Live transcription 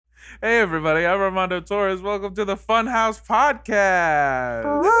Hey everybody, I'm Armando Torres. Welcome to the Funhouse Podcast.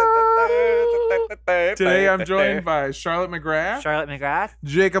 Today I'm joined by Charlotte McGrath, Charlotte McGrath,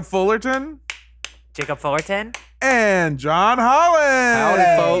 Jacob Fullerton, Jacob Fullerton. and John Holland.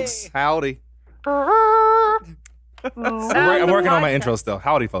 Howdy, folks. Howdy. I'm working on my intro still.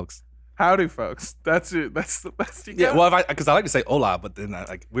 Howdy, folks. Howdy, folks. That's it. That's the best you Yeah, got. well, because I like to say hola, but then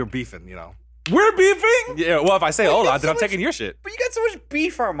we're beefing, you know. We're beefing. Yeah, well, if I say hola, got then so I'm taking your shit. But you got so much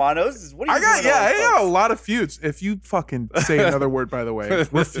beef, Armandos. What are you I doing? got a lot of feuds. If you fucking say another word, by the way,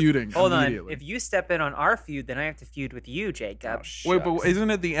 we're feuding. Hold on. immediately. If you step in on our feud, then I have to feud with you, Jacob. Wait, but isn't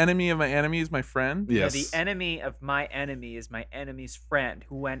it the enemy of my enemy is my friend? No, Yes. the enemy of my enemy is my enemy's friend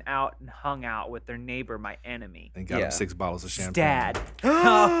who went out and hung out with their neighbor, my enemy. And got Yeah. him 6 bottles of champagne. Dad.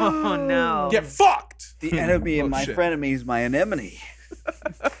 Oh, no. Get fucked. The enemy of Oh, my shit. frenemy is my anemone.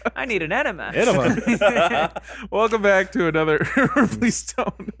 I need an enema. Enema. Welcome back to another. Please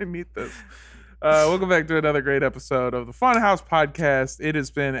don't. I need this. Welcome back to another great episode of the Funhouse Podcast. It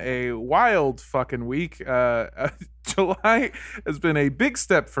has been a wild fucking week. July has been a big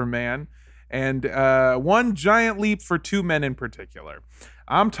step for man, and one giant leap for two men in particular.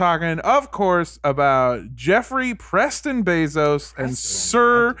 I'm talking, of course, about Jeffrey Preston Bezos and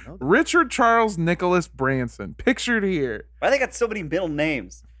Sir I didn't know that. Richard Charles Nicholas Branson, pictured here. Why they got so many middle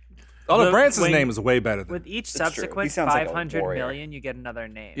names? Oh, Look, Branson's when- name is way better than With each That's true. He subsequent sounds like a 500 warrior. million, you get another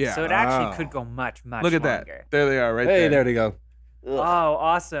name. Yeah. So it actually Wow. could go much, much Look at longer. that. There they are, right Hey, there. there they go. Ugh. Oh,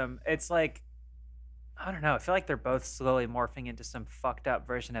 awesome. It's like, I don't know. I feel like they're both slowly morphing into some fucked up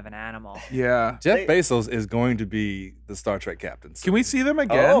version of an animal. Yeah. Jeff They- Bezos is going to be the Star Trek captain. Can we see them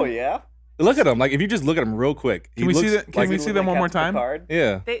again? Oh yeah. Look at him. Like, if you just look at him real quick. Can we see looks that? Can like- we see them one more time?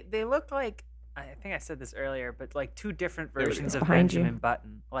 Yeah. They look like, I think I said this earlier, but like two different we versions go. of Behind you. Benjamin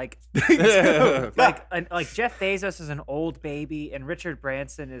Button. Like Yeah. like Jeff Bezos is an old baby, and Richard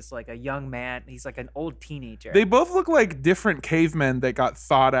Branson is like a young man. He's like an old teenager. They both look like different cavemen that got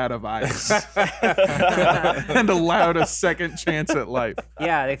thawed out of ice and allowed a second chance at life.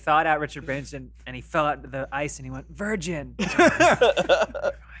 Yeah, they thawed out Richard Branson, and he fell out into the ice, and he went virgin.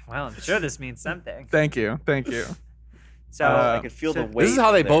 Well, I'm sure this means something. Thank you. Thank you. So Uh, I could feel so the weight. This is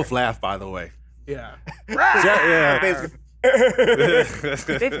how they there. both laugh, by the way. Yeah. Yeah.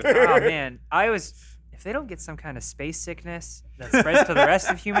 oh man, if they don't get some kind of space sickness that spreads to the rest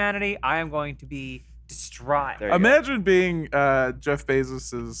of humanity, I am going to be distraught. There you go. Imagine being Jeff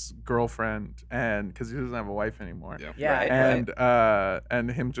Bezos's girlfriend, and because he doesn't have a wife anymore. Yeah. Yeah, Right.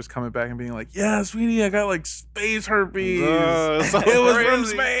 And him just coming back and being like, "Yeah, sweetie, I got like space herpes. So it was from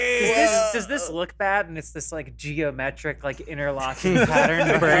crazy. space." Does this look bad? And it's this like geometric like interlocking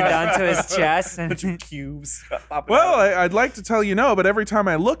pattern burned onto his chest. And Cubes. popping Well, out. I'd like to tell you no, but every time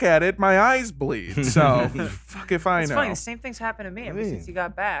I look at it, my eyes bleed. So fuck if I it's know. funny. The same thing's happened to me ever since he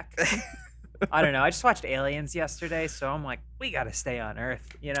got back. I don't know. I just watched Aliens yesterday, so I'm like, we gotta stay on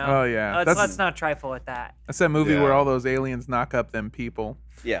Earth. You know? Oh, yeah. Let's not trifle with that. That's that movie Yeah. where all those aliens knock up them people.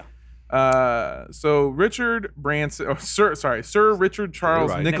 Yeah. So Richard Branson, Sir Richard Charles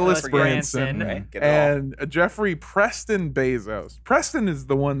Right. Nicholas Nicholas Branson, Branson. Right. Get it all. and Jeffrey Preston Bezos. Preston is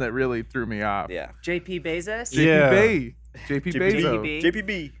the one that really threw me off. Yeah. JP Bezos. Yeah. JP Bezos.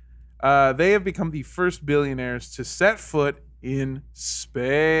 JP. JPB. They have become the first billionaires to set foot in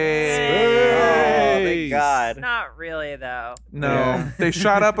space. Oh, thank God. Not really though. No, Yeah. they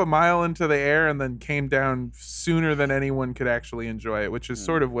shot up a mile into the air and then came down sooner than anyone could actually enjoy it, which is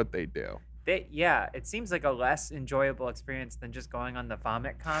sort of what they do. It seems like a less enjoyable experience than just going on the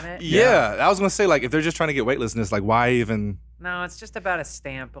Vomit Comet. Yeah. I was going to say, like, if they're just trying to get weightlessness, like, why even? No, it's just about a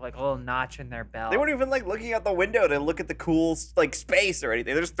stamp, like a little notch in their belt. They weren't even like looking out the window to look at the cool like space or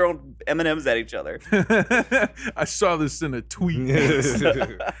anything. They're just throwing M&Ms at each other. I saw this in a tweet.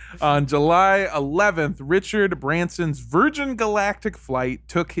 On July 11th, Richard Branson's Virgin Galactic flight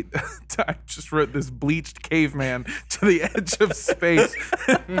took, I just wrote this bleached caveman to the edge of space.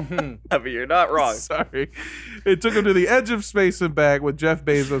 I mean, you're not wrong. Sorry. It took him to the edge of space and back, with Jeff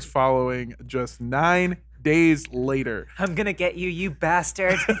Bezos following just 9 days later. I'm gonna get you, you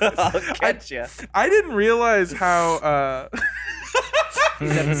bastard. I'll catch you. I didn't realize how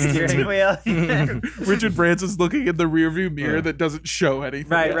He's at the steering wheel. Richard Branson's looking in the rearview mirror that doesn't show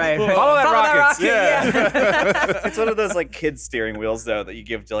anything. right. Follow that rocket. Yeah. It's one of those like kid steering wheels though that you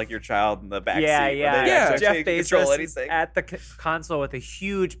give to like your child in the back Yeah, seat. yeah. Where they Yeah. actually Jeff control Bezos anything. at the console with a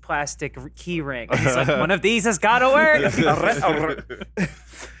huge plastic key ring. He's like, one of these has got to work.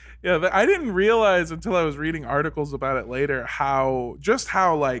 Yeah, I didn't realize until I was reading articles about it later how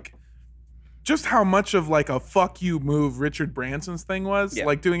much of like a fuck you move Richard Branson's thing was. Yeah.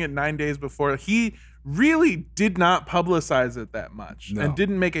 Like doing it 9 days before. He really did not publicize it that much No. and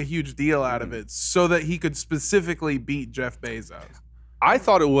didn't make a huge deal out of it so that he could specifically beat Jeff Bezos. I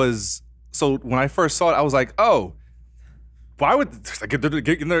thought it was so when I first saw it, I was like, oh, why would they're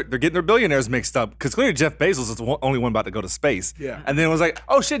getting their billionaires mixed up? Because clearly Jeff Bezos is the only one about to go to space. Yeah. And then it was like,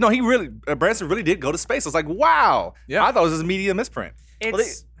 oh shit, no, Branson really did go to space. I was like, wow. Yeah. I thought it was just a media misprint.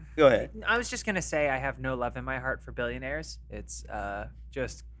 It's. Go ahead. I was just gonna say I have no love in my heart for billionaires. It's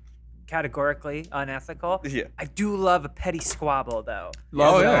just categorically unethical. Yeah. I do love a petty squabble though.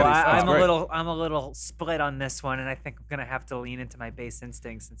 Love Oh, it. yeah. So That's I'm great. a little split on this one, and I think I'm gonna have to lean into my base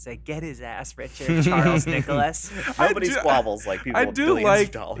instincts and say, "Get his ass, Richard Charles Nicholas." Nobody do- squabbles like people I with do billions like-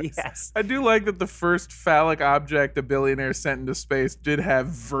 of dollars. Yes. I do like that the first phallic object a billionaire sent into space did have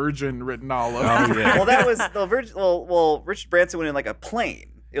Virgin written all over. Oh, it. yeah. Well, that was the Virgin. Well, Richard Branson went in like a plane.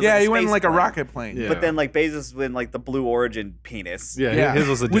 It was Yeah, like he went in space like a plane. rocket plane. Yeah. But then like Bezos went in like the Blue Origin penis. Yeah, Yeah. his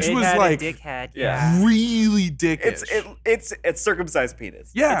was a Which It was had like- a dickhead. Yeah. Yeah. Really dickish. It's circumcised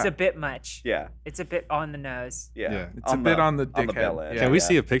penis. yeah. It's a bit much. Yeah. It's a bit on the nose. Yeah. Yeah. It's a bit on the on the dickhead. bell end. Yeah. Can we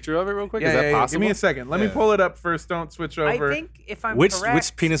see a picture of it real quick? yeah, Is that yeah, yeah. possible? Give me a second. Let me Yeah. pull it up first. Don't switch over. I think if I'm Which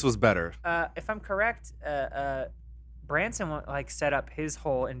correct, penis was better? if I'm correct, Branson set up his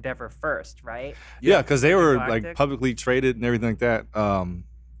whole endeavor first, right? Yeah, because they were Galactic. like publicly traded and everything like that.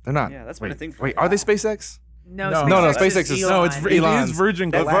 They're not. Yeah, that's been a wait, thing for Wait, a are they while. SpaceX? No, No. No, SpaceX SpaceX is- Elon. no, it Elon's. is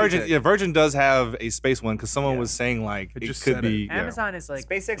Virgin But Galactic. Virgin does have a space one because someone Yeah. was saying like It it just could said be. it. Yeah. Amazon is like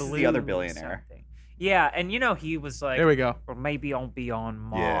SpaceX is the blue other billionaire. something. Yeah, and he was like, There we go. well, maybe I'll be on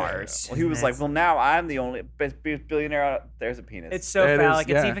Mars. Well, he was like, well, now I'm the only billionaire. There's a penis. it's so It is, phallic.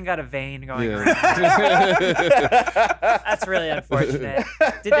 It's yeah. even got a vein going Yeah. around. That's really unfortunate.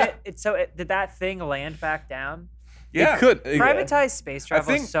 Did that thing land back down? Yeah. It could. Privatized space travel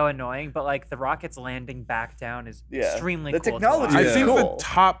think- is so annoying, but like the rockets landing back down is Yeah. extremely The cool. to technology watch. I Yeah. think Cool. the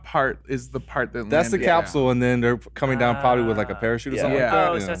top part is the part that That's the landed capsule, and then they're coming down probably with like a Ah. parachute or Yeah. something Yeah. like that.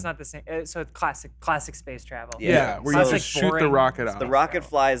 Oh, Yeah. so it's not the same. So it's classic space travel. down. Yeah, where you So- just Like shoot the boring. rocket out. the rocket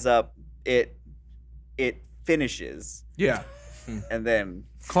flies up. It finishes, Yeah. and then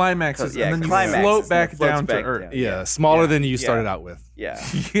Climaxes, Yeah, and then you climaxes, float and back it floats down back to Earth. down. Yeah, smaller Yeah. than you Yeah. started out with. yeah.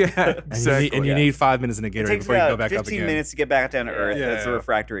 Yeah, exactly. And you need 5 minutes in a It Gatorade takes before you go about back up 15 again. minutes to get back down to Earth. Yeah. That's the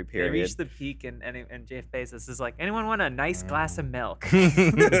refractory They period. reach the peak, and Jeff Bezos is like, anyone want a nice glass of milk?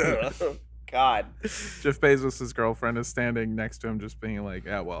 God. Jeff Bezos' girlfriend is standing next to him, just being like,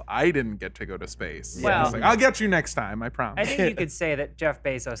 "Yeah, well, I didn't get to go to space." Well- He's like, I'll get you next time. I I promise. think you could say that Jeff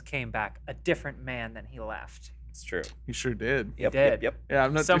Bezos came back a different man than he left. It's true. He sure did. Yep. did. Yep. Yeah,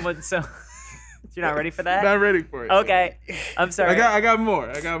 I'm not. You're not ready for that? Not ready for it. Okay, I'm sorry. I got more.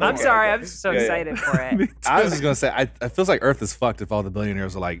 I got more. I'm sorry. okay. I'm so Yeah, yeah. excited for it. I was just gonna say, I feels like Earth is fucked if all the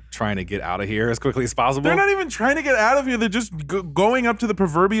billionaires are like trying to get out of here as quickly as possible. They're not even trying to get out of here. They're just going up to the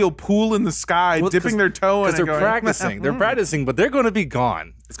proverbial pool in the sky, Well, dipping their toe in because it. they're going, practicing. They're practicing, but they're going to be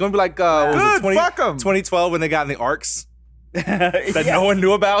gone. It's going to be like Good, fuck 'em. 2012 when they got in the arcs that Yeah. no one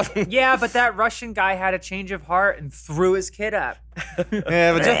knew about. Yeah, but that Russian guy had a change of heart and threw his kid up.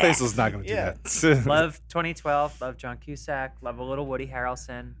 Yeah, but Jeff Bezos is not going to do Yeah. that. Love 2012. Love John Cusack. Love a little Woody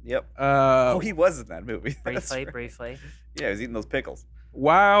Harrelson. Yep. Oh, Oh, he was in that movie. That's Briefly, right. briefly. Yeah, he was eating those pickles.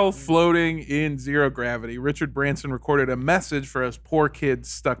 While floating in zero gravity, Richard Branson recorded a message for us poor kids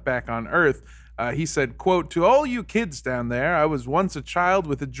stuck back on Earth. He said, quote, "To all you kids down there, I was once a child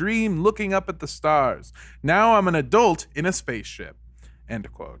with a dream looking up at the stars. Now I'm an adult in a spaceship."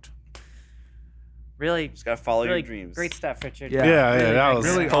 End quote. Really, Just gotta follow really your dreams. great stuff, Richard. Yeah. Yeah, Really that great was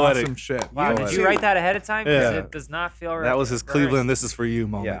stuff. Really poetic. awesome shit. Wow, did Poetic. you write that ahead of time? 'Cause Yeah. it does not feel right. That was his Cleveland, this is for you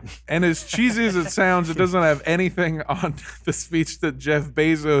moment. Yeah. And as cheesy as it sounds, it doesn't have anything on the speech that Jeff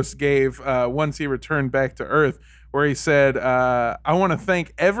Bezos gave once he returned back to Earth, where he said, I want to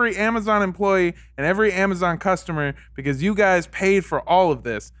thank every Amazon employee and every Amazon customer because you guys paid for all of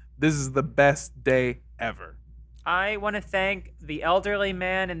this. This is the best day ever. I want to thank the elderly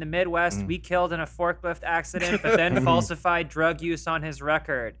man in the Midwest we killed in a forklift accident, but then falsified drug use on his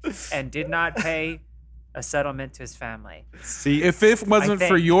record and did not pay a settlement to his family. See, If it wasn't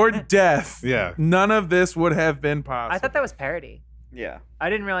for think- your death, Yeah. none of this would have been possible. I thought that was parody. Yeah. I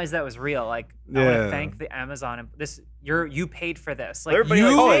didn't realize that was real. Like, I want Yeah. to thank the Amazon. You paid for this. Like, Everybody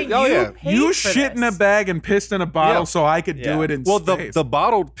you, likes it. Oh, yeah. paid You for shit in a this. bag and pissed in a bottle Yeah. so I could Yeah. do it in well, space. the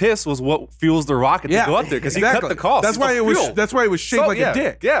bottled piss was what fuels the rocket Yeah, to go up there because he exactly. cut the cost. That's why of it was. fuel. That's why it was shaped So, like yeah, a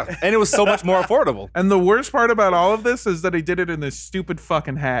dick. Yeah, and it was so much more affordable. And the worst part about all of this is that he did it in this stupid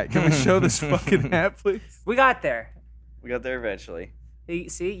fucking hat. Can we show this fucking hat, please? We got there. We got there eventually.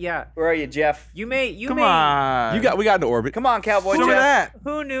 See, yeah. Where are you, Jeff? You Come may. on. We got into orbit. Come on, Cowboy Show me Jeff. that.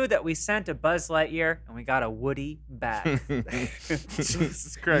 Who knew that we sent a Buzz Lightyear and we got a Woody back?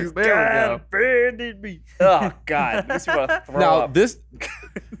 Jesus Christ. There Me. Oh God. Makes me want to throw Now up. this. we go.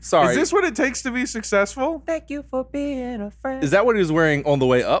 Sorry. Is this what it takes to be successful? Thank you for being a friend. Is that what he was wearing on the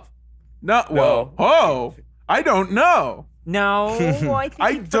way up? No. Whoa. Oh, I don't know. No, I think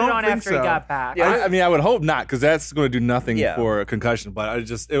I he put don't it on think after so. he got back. Yeah. I mean, I would hope not, because that's going to do nothing Yeah. for a concussion. But I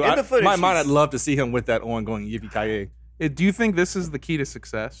just, In the footage, my mind, he's- I'd love to see him with that ongoing yippee-ki-yay. Do you think this is the key to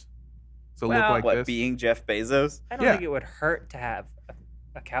success? To look Well, like What, this? being Jeff Bezos? I don't Yeah. think it would hurt to have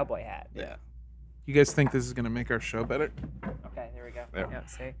a cowboy hat. Yeah. You guys think this is going to make our show better? Okay, there we go. There. Yeah,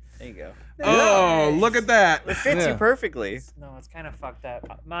 see? There you go. Oh, look at that. It fits Yeah. you perfectly. No, it's kind of fucked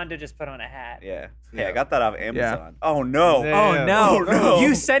up. Mondo just put on a hat. Yeah. Hey, Yeah. I got that off Amazon. Oh no. Yeah. Oh no. Oh, no.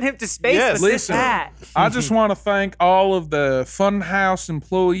 You sent him to space Yes. with Listen. this hat. I just want to thank all of the Funhouse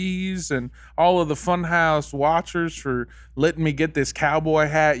employees and all of the Funhouse watchers for letting me get this cowboy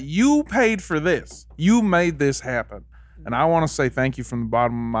hat. You paid for this. You made this happen. And I want to say thank you from the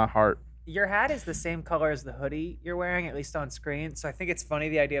bottom of my heart. Your hat is the same color as the hoodie you're wearing, at least on screen. So I think it's funny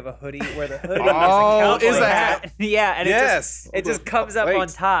the idea of a hoodie where the hoodie Oh, is a cowboy is the hat. Yeah, and Yes. it just comes up Wait. on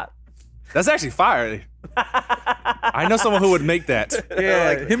top. That's actually fire. I know someone who would make that.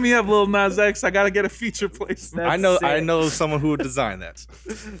 Yeah, hit me up, Lil Nas X. I got to get a feature placement. I know sick. someone who would design that.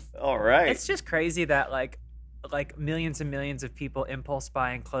 All right. It's just crazy that like millions and millions of people impulse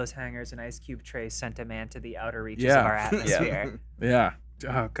buying clothes hangers and ice cube trays sent a man to the outer reaches Yeah. of our atmosphere. Yeah.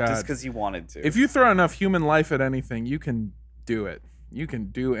 Oh, God. just because you wanted to. If you throw enough human life at anything, you can do it. You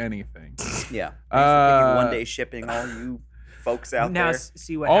can do anything. yeah. Thanks for thinking Uh, one day shipping all you folks out Now there.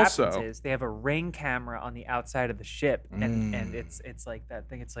 see what Also- happens is they have a ring camera on the outside of the ship, and it's like that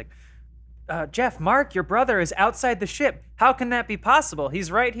thing. It's like, Jeff, Mark, your brother is outside the ship. How can that be possible? He's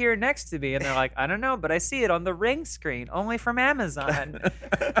right here next to me. And they're like, I don't know, but I see it on the ring screen, only from Amazon.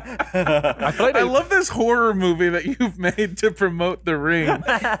 I feel like I they, love this horror movie that you've made to promote The Ring.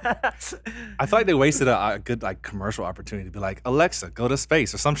 I feel like they wasted a good like commercial opportunity to be like, Alexa, go to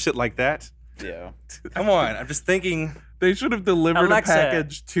space or some shit like that. yeah. Come on, I'm just thinking. They should have delivered Alexa. a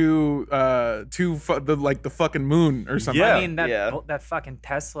package to the fucking moon or something. Yeah. I mean, Yeah. that fucking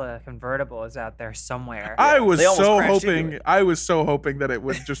Tesla convertible is out there somewhere. I was They almost so crashed into hoping. it. I was so hoping that it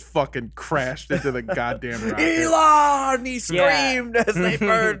would just fucking crashed into the goddamn rocket. Elon! He Yeah. screamed as they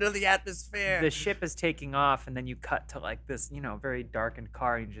burned to the atmosphere. The ship is taking off, and then you cut to like this, very darkened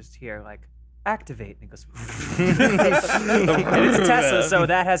car, and you just hear like, activate, and it goes. And it's a Tesla, so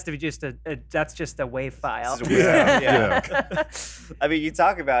that has to be just that's just a wave file. It's just a Yeah. yeah. I mean, you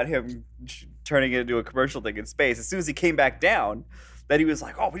talk about him turning it into a commercial thing in space. As soon as he came back down, then he was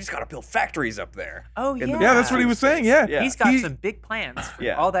like, "Oh, we just got to build factories up there." Oh In the yeah. Yeah, that's what he was saying. Yeah, Yeah. He's got He- some big plans for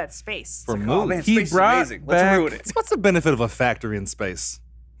Yeah. all that space. For Oh moon. man, He space is brought amazing. Let's back- ruin it. What's the benefit of a factory in space?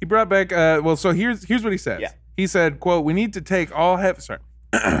 He brought back. Well, so here's what he says. Yeah. He said, "Quote: We need to take all heavy. Sorry."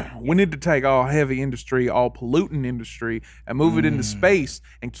 We need to take all heavy industry, all pollutant industry, and move it into space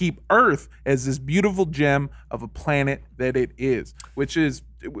and keep Earth as this beautiful gem of a planet that it is. Which is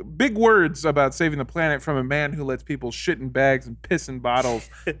big words about saving the planet from a man who lets people shit in bags and piss in bottles,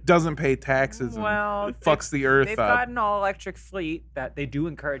 doesn't pay taxes, and Well, fucks the Earth They've up. got an all-electric fleet that they do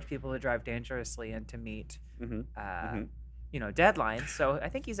encourage people to drive dangerously and to meet, Mhm. deadlines. So I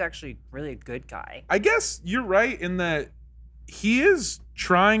think he's actually really a good guy. I guess you're right in that he is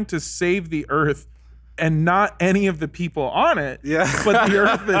trying to save the Earth and not any of the people on it, Yeah. but the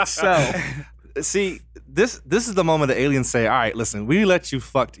Earth itself. See, this is the moment the aliens say, "All right, listen, we let you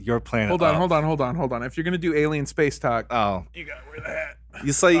fuck your planet." Hold on, up." hold on. If you're gonna do alien space talk, Oh, you gotta wear the hat.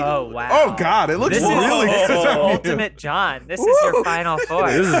 you say, Oh wow! Oh God, it looks This is really good on you. ultimate John. This is your final four.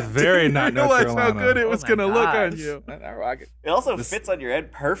 "This is very I not didn't North realize Carolina." how good it was my gonna look on gosh. you. I rock it. It also This- fits on your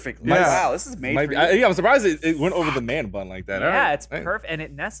head perfectly. Yeah. Wow, this is made Might for be- you. I'm surprised it went over the man bun like that. All Yeah, right. it's perfect, and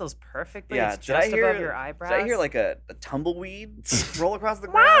it nestles perfectly. Yeah, It's just above your eyebrows. Did I hear like a tumbleweed roll across the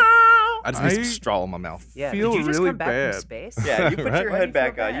ground? I just need some I- straw in my mouth. Yeah, feel did you just really come back bad. from space? Yeah, you put Right? your Why do head you feel back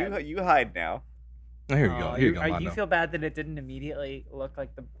on. bad? You hide now. Oh, here you go. Here you go, You Mondo. feel bad that it didn't immediately look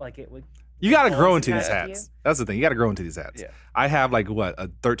like it would. You got to grow Balls into these attached to hats. That's the thing. You got to grow into these hats. Yeah. I have like what, a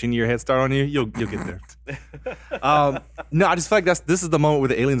 13-year head start on you. You'll get there. No, I just feel like this is the moment where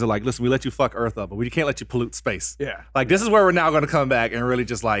the aliens are like, listen, we let you fuck Earth up, but we can't let you pollute space. Yeah. Like this is where we're now going to come back and really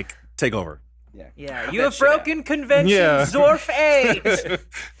just like take over. Yeah, Cut you that have shit out. broken convention, Yeah. Zorf 8.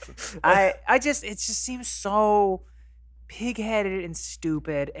 It just seems so pig-headed and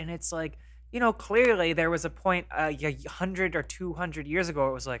stupid, and it's like, clearly there was a point 100 or 200 years ago where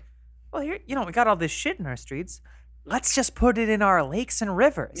it was like, well, here, we got all this shit in our streets. let's just put it in our lakes and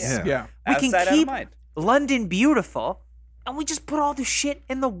rivers. Yeah. Yeah. We can Outside, out of keep mind. London beautiful, and we just put all the shit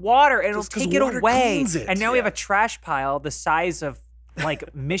in the water, and it'll Just 'cause take it water away. cleans it. And now we have a trash pile the size of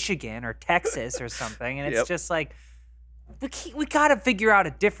like Michigan or Texas or something, and it's Yep. just like we gotta figure out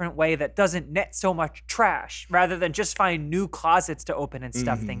a different way that doesn't net so much trash, rather than just find new closets to open and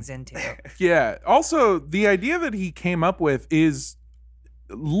stuff things into. Yeah. Also, the idea that he came up with is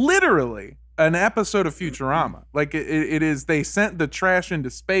literally an episode of Futurama. Like it is. They sent the trash into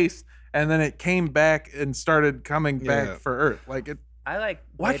space, and then it came back and started coming back Yeah. for Earth. Like it. I like.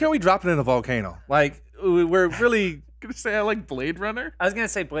 Why can't we drop it in a volcano? Like we're really. Gonna say I like Blade Runner. I was gonna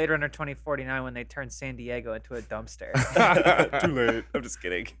say Blade Runner 2049 when they turned San Diego into a dumpster. Too late. I'm just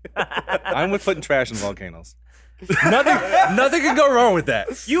kidding. I'm with putting trash in volcanoes. Nothing can go wrong with that.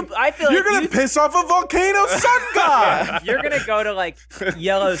 I feel You're like gonna piss off a volcano sun god. you're gonna go to like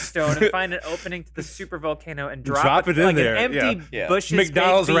Yellowstone and find an opening to the super volcano and drop it in like there, an empty yeah. bushes,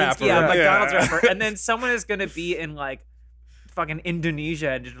 McDonald's baked beans. wrapper. Yeah, Yeah. McDonald's wrapper. And then someone is gonna be in like fucking Indonesia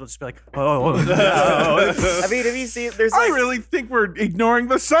and it'll just be like, oh no. I mean, have you seen? There's I like, really think we're ignoring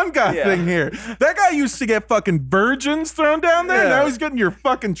the sun god Yeah. thing here. That guy used to get fucking virgins thrown down there. Yeah. Now he's getting your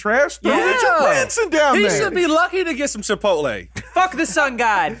fucking trash thrown. Yeah. Richard Branson down He there. should be lucky to get some Chipotle. Fuck the sun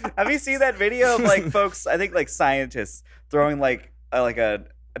god. Have you seen that video of like folks? I think like scientists throwing like a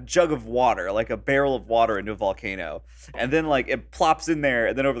jug of water, like a barrel of water into a volcano, and then like it plops in there,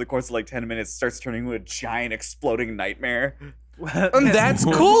 and then over the course of like 10 minutes, starts turning into a giant exploding nightmare. And that's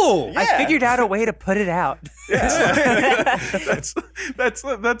cool. I Yeah. figured out a way to put it out.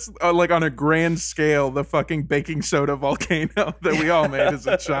 that's like on a grand scale the fucking baking soda volcano that we all made as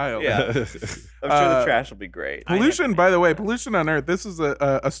a child. Yeah, I'm sure the trash will be great. Pollution, by the way, pollution on Earth. This is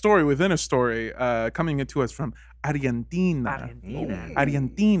a story within a story coming into us from Argentina.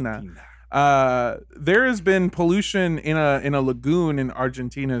 Argentina. There has been pollution in a lagoon in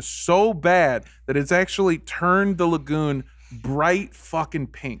Argentina so bad that it's actually turned the lagoon bright fucking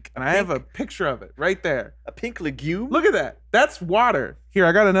pink. And I have a picture of it right there. A pink legume. Look at that. That's water. Here,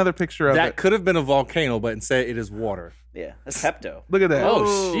 I got another picture of That it. could have been a volcano, but instead it is water. Yeah, that's Pepto. Look at that. Oh,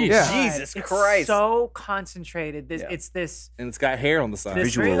 Ooh, sheesh. Yeah. Jesus it's Christ. so concentrated. Yeah. It's this. And it's got hair on the side.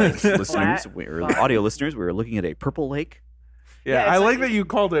 This Visual really flat listeners, fuck. audio listeners, we were looking at a purple lake. Yeah, Yeah, I it's like like- that you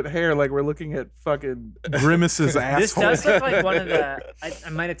called it hair like we're looking at fucking Grimace's asshole. This does look like one of the. I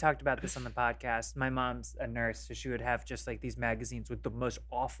might have talked about this on the podcast. My mom's a nurse, so she would have just like these magazines with the most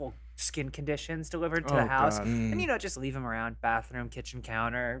awful skin conditions delivered to Oh, the house, God. and just leave them around bathroom, kitchen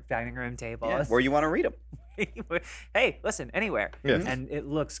counter, dining room table. Yeah, where you want to read them. Hey, listen, anywhere. Yeah. And it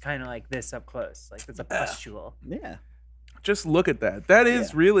looks kind of like this up close, like it's a pustule. Yeah. Just look at that. That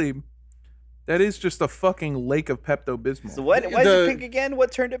is really, that is just a fucking lake of Pepto-Bismol. So why is The- it pink again?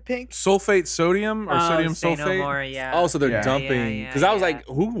 What turned it pink? Sulfate sodium or sodium Say sulfate? no more, yeah. Oh, so they're Yeah. dumping. Yeah, Because I was yeah. like,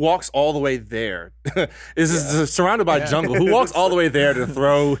 who walks all the way there? This is surrounded by jungle. Who walks all the way there to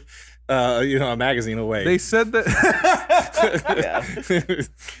throw, a magazine away? They said that. Yeah.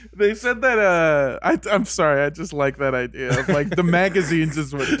 They said that. I'm sorry. I just like that idea of like the magazines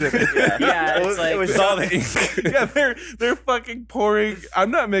is what did it. Yeah, it's like it was all the ink. Yeah, they're fucking pouring.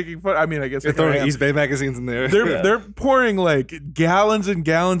 I'm not making fun. I mean, I guess They're I kinda throwing am. East Bay magazines in there. They're pouring like gallons and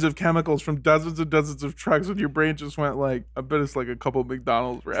gallons of chemicals from dozens and dozens of trucks, and your brain just went like, I bet it's like a couple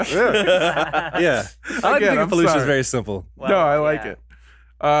McDonald's wraps. yeah. I like to Again, think I'm of pollution is sorry. very simple. No, I like yeah. it.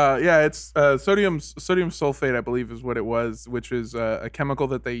 Yeah, it's sodium sulfate, I believe, is what it was, which is a chemical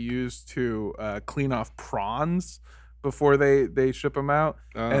that they use to clean off prawns before they ship them out.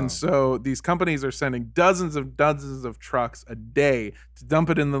 Oh. And so these companies are sending dozens of trucks a day to dump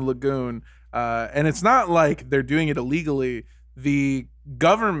it in the lagoon. And it's not like they're doing it illegally. The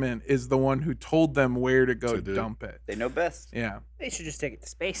government is the one who told them where to go To do it. dump it. They know best. Yeah. They should just take it to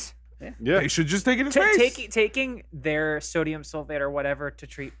space. Yeah. They should just take it to space. Taking their sodium sulfate or whatever to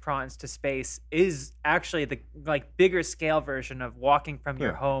treat prawns to space is actually the like bigger scale version of walking from your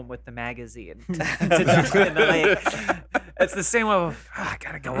Yeah. home with the magazine to dump it in the lake. It's the same way. I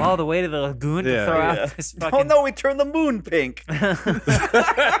gotta go all the way to the lagoon to Yeah. throw Yeah. out this fucking. Oh no, we turned the moon pink.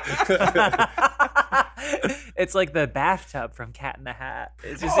 It's like the bathtub from Cat in the Hat.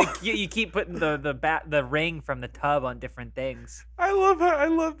 It's just like, you keep putting the ring from the tub on different things. I love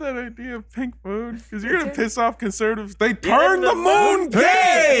that idea of pink moon because you're gonna piss off conservatives. They Yeah, turn the moon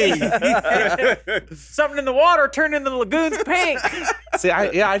gay. Something in the water turned into the lagoon's pink. See,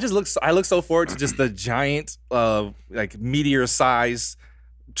 I look so forward to just the giant, like meteor size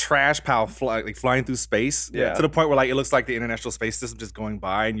trash pile flying through space Yeah. to the point where like it looks like the International Space System just going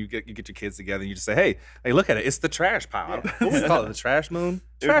by, and you get your kids together and you just say, hey, look at it, it's the trash pile. What would we call it? The trash moon?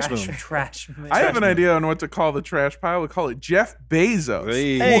 Trash moon. Trash. I have an idea on what to call the trash pile. We call it Jeff Bezos.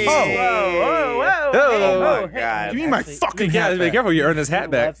 Hey. Hey. Whoa. Oh, my God. Give me my Actually, fucking Yeah, hat be back. careful, you earn his He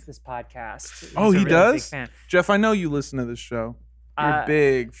hat back. loves this podcast. He's Oh, a he really does? Big fan. Jeff, I know you listen to this show. You're a Uh,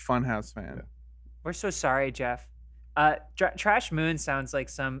 big Funhouse fan. We're so sorry, Jeff. Trash moon sounds like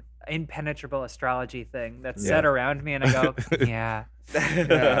some impenetrable astrology thing that's said around me, and I go, yeah.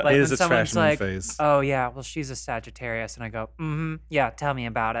 Yeah. Like It when is a someone's trash moon like, phase. oh yeah, well she's a Sagittarius, and I go, yeah, tell me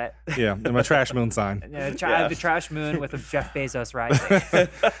about it. Yeah, my trash moon sign. I have the trash moon with a Jeff Bezos rising.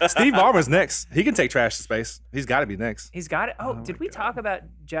 Steve Ballmer's next. He can take trash to space. He's got to be next. He's got it. Oh, did we talk about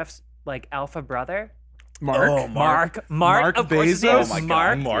Jeff's like alpha brother? Mark. Oh, Mark. Mark Of course his name Bezos? is Oh my God.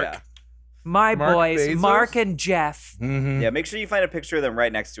 Mark. Mark. Yeah. My Mark boys, Bezos? Mark and Jeff. Mm-hmm. Yeah, make sure you find a picture of them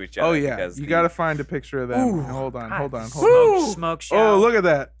right next to each other. Oh yeah, because you the- got to find a picture of them. Ooh. Hold on. Smoke show. Oh, look at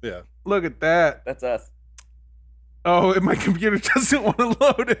that. Yeah. Look at that. That's us. Oh, and my computer doesn't want to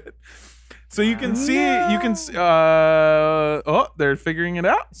load it. So you can see, oh, they're figuring it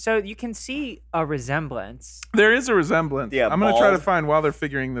out. So you can see a resemblance. There is a resemblance. Yeah, I'm going to try to bald. find while they're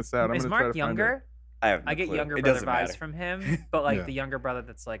figuring this out. I'm Is gonna try Mark to find it. younger? I have no I get clue. younger It brother doesn't vibes matter. from him, but like Yeah. the younger brother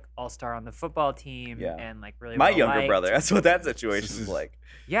that's like all-star on the football team Yeah. and like really My well younger liked. brother. That's what that situation is like.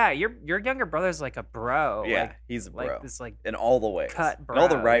 Yeah, your younger brother's like a bro. Yeah, like, he's a like bro. this like In all the ways. cut In all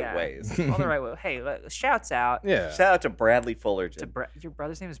the bro, right yeah. ways. all the right way. Hey, shouts out Yeah. Shout out to Bradley Fullerton. your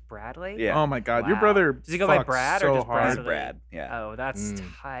brother's name is Bradley. Yeah. Oh my God, your Wow. brother. Does he go by fucks Brad so or just hard. Bradley? He's Brad. Yeah. Oh, that's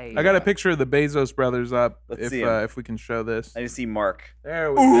tight. I got a picture of the Bezos brothers up. Let's see 'em. If we can show this. I just see Mark. There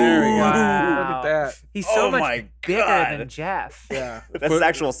we go. Wow. Look at that. He's so Oh much my bigger God. than Jeff. Yeah. That's his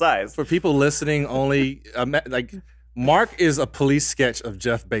actual size. For people listening, only like Mark is a police sketch of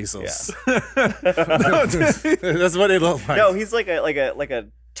Jeff Bezos. That's what it looked like. No, he's like a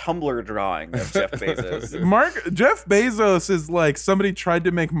Tumblr drawing of Jeff Bezos. Jeff Bezos is like somebody tried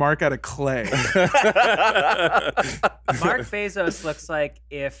to make Mark out of clay. Mark Bezos looks like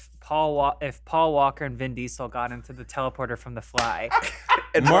if Paul Walker and Vin Diesel got into the teleporter from The Fly.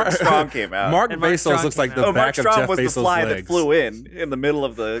 And Mark Strong came out. Mark And Mark Bezos Strong looks like came the out. Oh, Mark back of Strong Jeff was Bezos' the fly legs. that flew in the middle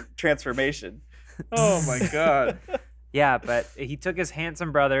of the transformation. Oh my God. Yeah, but he took his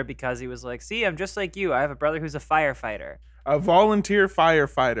handsome brother because he was like, see, I'm just like you. I have a brother who's a firefighter. A volunteer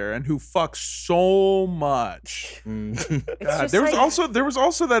firefighter and who fucks so much. It's God, just there was like-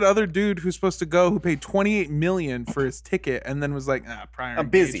 also that other dude who's supposed to go who paid $28 million for his ticket and then was like, prior I'm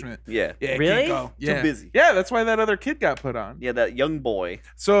busy. engagement. Yeah. Yeah, Really? can't go. Too Yeah. busy. Yeah, that's why that other kid got put on. Yeah, that young boy.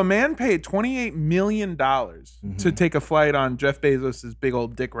 So a man paid $28 million to take a flight on Jeff Bezos' big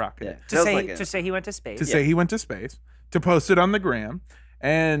old dick rocket. Yeah. to That was say like a- to say he went to space. To say he went to space, to post it on the gram,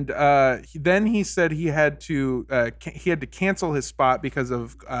 and then he said he had to cancel his spot because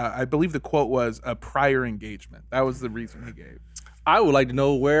of I believe the quote was a prior engagement. That was the reason he gave. I would like to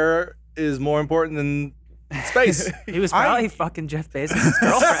know where is more important than space. He was probably fucking Jeff Bezos'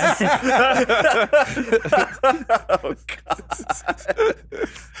 girlfriend. Oh, God.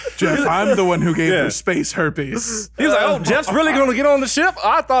 Jeff, I'm the one who gave Yeah. her space herpes. He was like, "Oh, Jeff's really gonna get on the ship."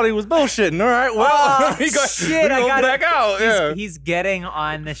 I thought he was bullshitting. All right, well, Oh, he got shit, I got back out. Yeah. He's getting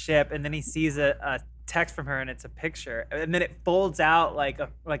on the ship, and then he sees a text from her, and it's a picture, and then it folds out like an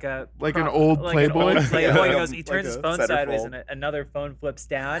old Playboy? Playboy. Yeah. He turns his Like a phone sideways, centerfold. and another phone flips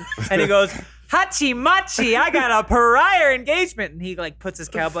down, and he goes, "Hachi machi, I got a prior engagement," and he like puts his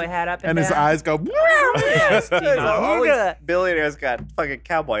cowboy hat up, And his down. eyes go. Yes, All these Tina. billionaires got fucking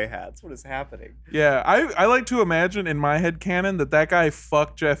cowboy hats. What is happening? Yeah, I like to imagine in my head canon that guy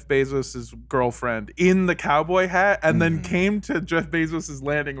fucked Jeff Bezos' girlfriend in the cowboy hat and then came to Jeff Bezos'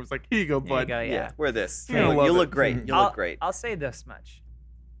 landing and was like, here you go, There you bud. go, yeah. Wear this. You're gonna love You it. look great. You look great. I'll say this much: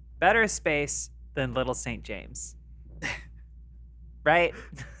 better space than Little St. James, right?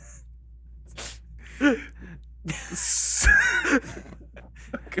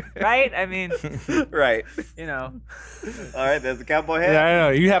 Right? I mean, Right. you know, All right, there's the cowboy hat. Yeah, I know.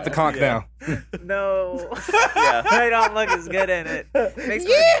 You have to conk now. no, Yeah. I don't look as good in it. Makes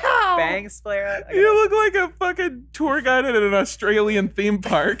my bangs flare out. I You look like a fucking tour guide at an Australian theme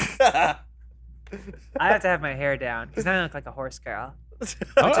park. I have to have my hair down because then I look like a horse girl.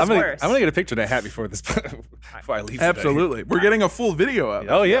 I'm is gonna worse. get a picture of that hat before before I leave. today. Absolutely. We're getting a full video of it.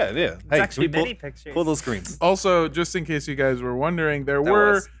 Oh yeah, yeah. It's Hey, actually can we many pictures. pull those screens. Also, just in case you guys were wondering, there That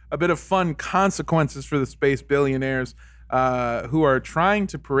were was. a bit of fun consequences for the space billionaires who are trying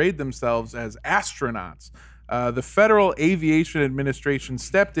to parade themselves as astronauts. The Federal Aviation Administration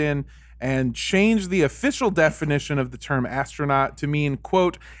stepped in and changed the official definition of the term astronaut to mean,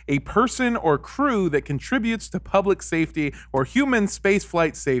 quote, a person or crew that contributes to public safety or human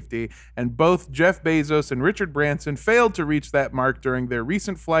spaceflight safety. And both Jeff Bezos and Richard Branson failed to reach that mark during their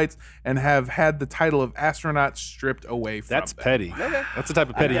recent flights and have had the title of astronaut stripped away from That's them. petty. Okay. That's the type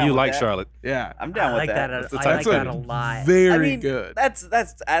of petty down you with like, that. Charlotte. Yeah. I'm down I with like that. that. That's the I type like of- that a lot. Very I mean, good. That's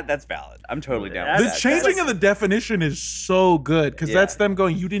valid. I'm totally down The with that. changing of the definition is so good because Yeah. that's them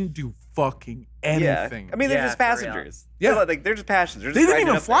going, you didn't do fucking anything. I mean, they're Yeah, just for real. passengers. Yeah. They're just passengers. they didn't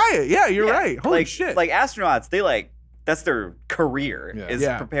even fly it. Yeah, you're right. Holy like, shit. Like astronauts, that's their career Yeah. is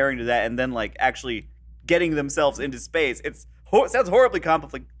Yeah. preparing to that, and then like actually getting themselves into space. It sounds horribly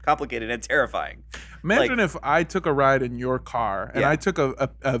complicated and terrifying. Imagine if I took a ride in your car and Yeah. I took a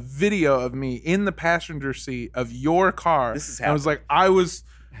video of me in the passenger seat of your car. This is and I was happening. like, I was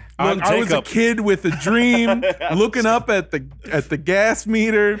a Jacob. kid with a dream, looking up at the gas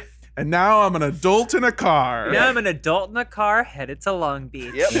meter, and now I'm an adult in a car. Now I'm an adult in a car headed to Long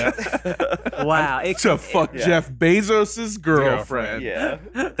Beach. Yep. Wow. It, To fuck Yeah. Jeff Bezos' girlfriend. Yeah.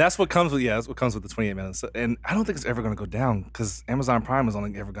 That's what comes with that's what comes with the 28 minutes. And I don't think it's ever going to go down because Amazon Prime has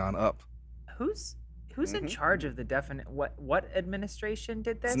only ever gone up. who's in charge of the definite what administration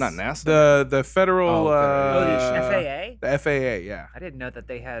did this? It's not NASA. The federal Oh, okay. FAA? the FAA, yeah. I didn't know that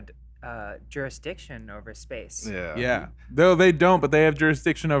they had jurisdiction over space. Yeah. Yeah. Though they don't, but they have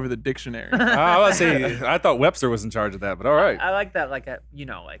jurisdiction over the dictionary. I was say I thought Webster was in charge of that, but all right. I like that, like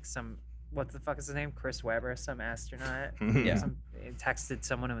like some what the fuck is his name? Chris Webber, some astronaut. Yeah. Texted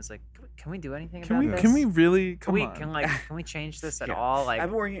someone and was like, "Can we do anything Can about we this? can we really Can come we on? can we change this at Yeah. all? Like, I've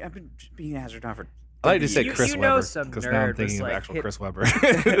been being an astronaut for. I like to say You- Chris you know Webber some because nerd now I'm was thinking of like, actual hit- Chris Webber.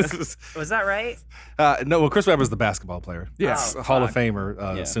 This is- was that right? no, well, Chris Webber's the basketball player. Yes. Oh, Hall of fuck.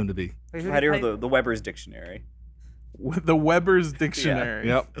 Famer, Yeah. soon to be. Wait, who How do you did know the Weber's dictionary? The Weber's dictionary.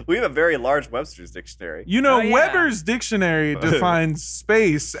 Yep. We have a very large Webster's dictionary. You know, Oh, yeah. Weber's dictionary defines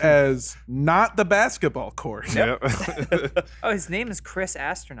space as not the basketball court. Yep. Oh, his name is Chris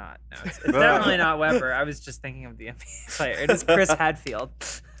Astronaut. No, it's definitely not Weber. I was just thinking of the NBA player. It is Chris Hadfield.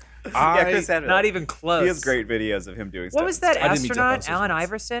 Yeah, Chris Hadfield. Not even close. He has great videos of him doing stuff. What was that I didn't mean to jump on astronaut? those Alan ones.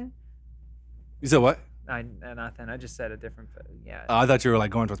 Iverson? You said what? Nothing. I just said a different. Yeah. I thought you were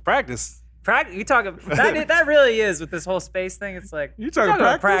like going towards practice. You talk about that really is with this whole space thing. It's like You talking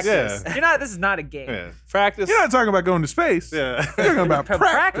about practice? practice. You're not. This is not a game. Yeah. Practice. You're not talking about going to space. Yeah. You're talking about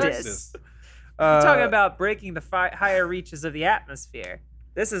practice. Practice. You're talking about breaking the higher reaches of the atmosphere.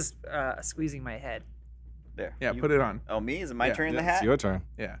 This is squeezing my head. There. Yeah, You- put it on. Oh, me? Is it my Yeah. turn in the It's hat? your turn.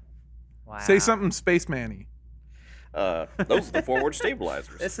 Yeah. Wow. Say something spaceman-y. Those are the forward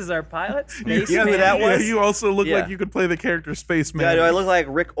stabilizers. This is our pilot. You Space know who Man. that was? Yeah, you also look Yeah. like you could play the character spaceman. Yeah, do I look like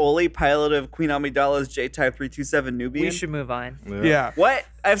Rick Oley, pilot of Queen Amidala's J-Type 327 Nubian? We should move on. Yeah. What?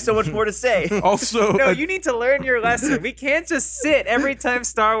 I have so much more to say. Also, No, you need to learn your lesson. We can't just sit every time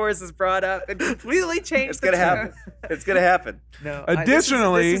Star Wars is brought up and completely change It's the gonna tone. happen. It's gonna happen. No.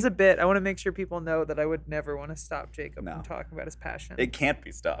 Additionally- this is a bit. I want to make sure people know that I would never want to stop Jacob No. from talking about his passion. It can't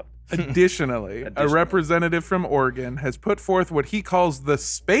be stopped. Additionally, a representative from Oregon has put forth what he calls the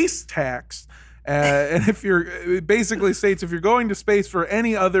space tax. And it basically states if you're going to space for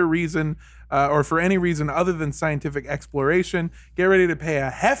any other reason or for any reason other than scientific exploration, get ready to pay a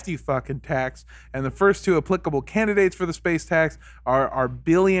hefty fucking tax. And the first two applicable candidates for the space tax are our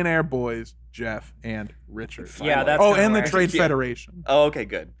billionaire boys, Jeff and Richard. Yeah, that's Oh, gonna and the work. Trade Yeah. Federation. Oh, okay,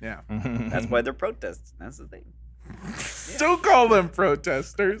 good. Yeah. That's why they're protests. That's the thing. Don't call them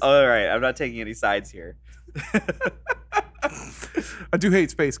protesters. All right, I'm not taking any sides here. I do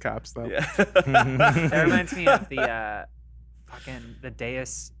hate space cops, though. Yeah. That reminds me of the fucking the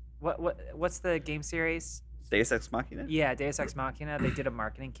Deus. What's the game series? Deus Ex Machina? Yeah, Deus Ex Machina. They did a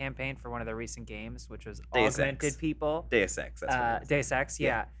marketing campaign for one of their recent games, which was Deus augmented Ex. people. Deus Ex. That's what it is. Deus Ex,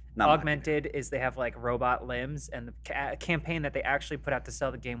 yeah. Not Augmented is they have like robot limbs, and the campaign that they actually put out to sell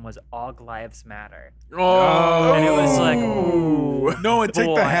the game was Aug Lives Matter. Oh, And it was like, ooh, no one take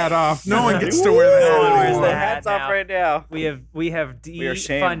boy. the hat off. No one gets to wear the No one hat. wears anymore. the hat Hats off now. right now. We have are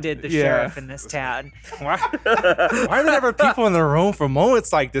shamed. defunded the Yeah. sheriff in this town. Why are there never people in the room for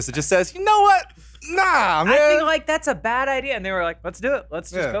moments like this? It just says, you know what? Nah, man. I feel like that's a bad idea, and they were like, "Let's do it. Let's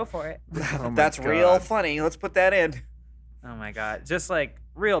just Yeah. go for it." Oh my That's God. real funny. Let's put that in. Oh my god, just like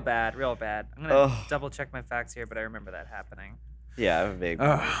real bad, real bad. I'm gonna Ugh. double check my facts here, but I remember that happening. Yeah, I'm a big fan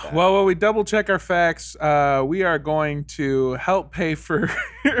of that. Well, while we double check our facts, we are going to help pay for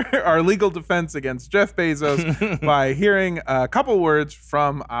our legal defense against Jeff Bezos by hearing a couple words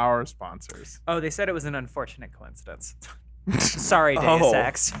from our sponsors. Oh, they said it was an unfortunate coincidence. Sorry, Deus Oh.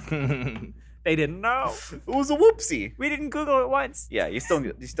 Ex. They didn't know. It was a whoopsie. We didn't Google it once. Yeah, you still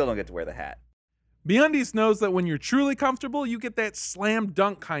don't get to wear the hat. MeUndies knows that when you're truly comfortable, you get that slam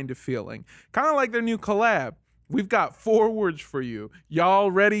dunk kind of feeling. Kind of like their new collab. We've got 4 words for you.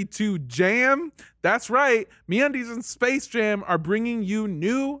 Y'all ready to jam? That's right. MeUndies and Space Jam are bringing you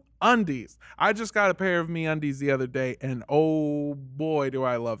new undies. I just got a pair of MeUndies the other day, and oh boy, do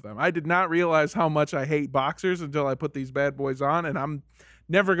I love them. I did not realize how much I hate boxers until I put these bad boys on, and I'm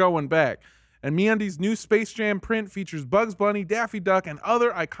never going back. And MeUndies' new Space Jam print features Bugs Bunny, Daffy Duck, and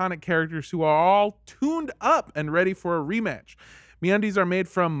other iconic characters who are all tuned up and ready for a rematch. MeUndies are made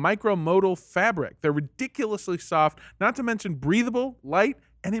from micromodal fabric. They're ridiculously soft, not to mention breathable, light,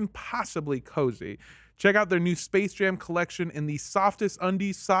 and impossibly cozy. Check out their new Space Jam collection in the softest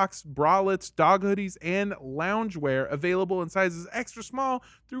undies, socks, bralettes, dog hoodies, and loungewear available in sizes extra small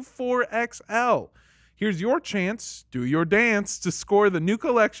through 4XL. Here's your chance, do your dance, to score the new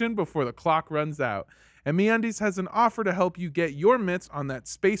collection before the clock runs out. And MeUndies has an offer to help you get your mitts on that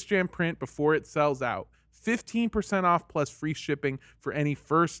Space Jam print before it sells out. 15% off plus free shipping for any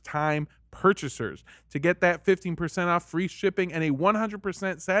first-time purchasers. To get that 15% off free shipping and a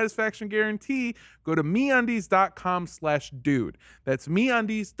 100% satisfaction guarantee, go to MeUndies.com/dude. That's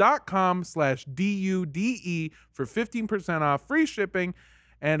MeUndies.com/DUDE for 15% off free shipping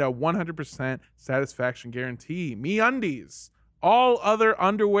and a 100% satisfaction guarantee. MeUndies. All other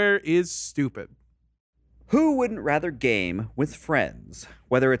underwear is stupid. Who wouldn't rather game with friends?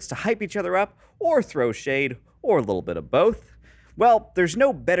 Whether it's to hype each other up or throw shade or a little bit of both. Well, there's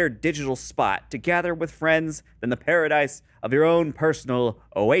no better digital spot to gather with friends than the paradise of your own personal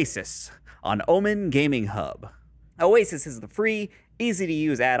Oasis on Omen Gaming Hub. Oasis is the free,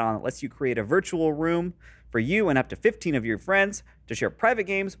 easy-to-use add-on that lets you create a virtual room for you and up to 15 of your friends to share private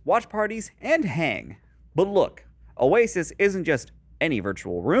games, watch parties, and hang. But look, Oasis isn't just any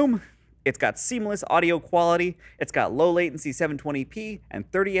virtual room. It's got seamless audio quality, it's got low latency 720p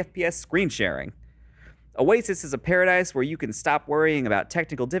and 30 FPS screen sharing. Oasis is a paradise where you can stop worrying about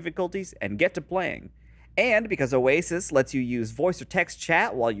technical difficulties and get to playing. And because Oasis lets you use voice or text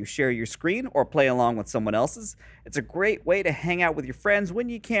chat while you share your screen or play along with someone else's, it's a great way to hang out with your friends when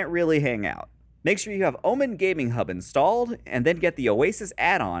you can't really hang out. Make sure you have Omen Gaming Hub installed and then get the Oasis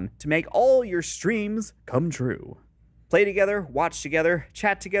add-on to make all your streams come true. Play together, watch together,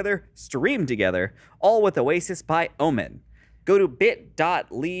 chat together, stream together, all with Oasis by Omen. Go to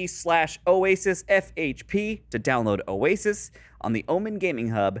bit.ly/OasisFHP to download Oasis on the Omen Gaming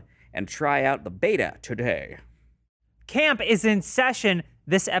Hub and try out the beta today. Camp is in session.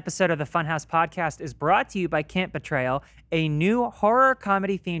 This episode of the Funhouse Podcast is brought to you by Camp Betrayal, a new horror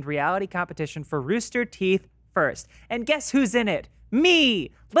comedy-themed reality competition for Rooster Teeth First. And guess who's in it?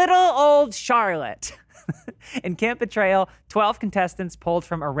 Me, little old Charlotte. In Camp Betrayal, 12 contestants pulled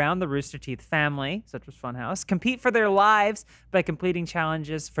from around the Rooster Teeth family, such as Funhouse, compete for their lives by completing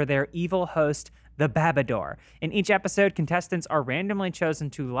challenges for their evil host, the Babador. In each episode, contestants are randomly chosen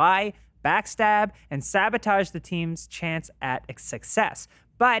to lie, backstab, and sabotage the team's chance at success.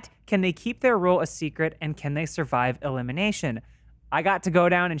 But can they keep their role a secret, and can they survive elimination? I got to go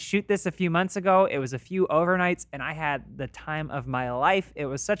down and shoot this a few months ago. It was a few overnights, and I had the time of my life. It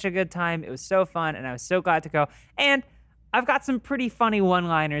was such a good time. It was so fun, and I was so glad to go. And I've got some pretty funny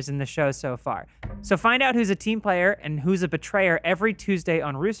one-liners in the show so far. So find out who's a team player and who's a betrayer every Tuesday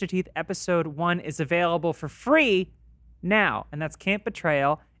on Rooster Teeth. Episode 1 is available for free now, and that's Camp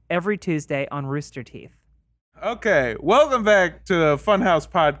Betrayal every Tuesday on Rooster Teeth. Okay, welcome back to the Funhouse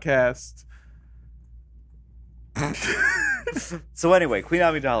Podcast. So anyway, Queen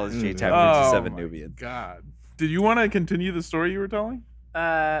Amidala's Chapter 57 Nubian. God. Did you want to continue the story you were telling?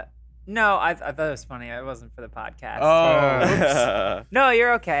 No, I thought it was funny. It wasn't for the podcast. Oh, No,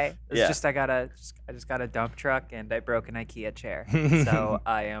 you're okay. It's Yeah. just I just got a dump truck and I broke an IKEA chair. So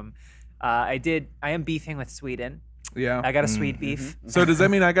I am beefing with Sweden. yeah. I got a Swede beef. So does that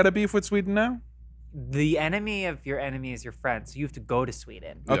mean I got a beef with Sweden now? The enemy of your enemy is your friend, so you have to go to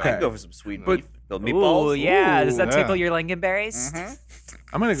Sweden. I Okay. can go for some sweet But- beef. The meatballs. Ooh, yeah. Ooh, Does that yeah. tickle your lingonberries?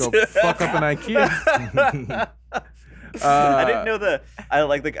 I'm gonna go fuck up an IKEA. I didn't know I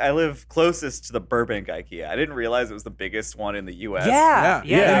live closest to the Burbank IKEA. I didn't realize it was the biggest one in the U.S. Yeah.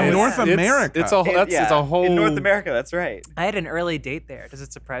 Yeah, it North was. America. It's a whole. in North America. That's right. I had an early date there. Does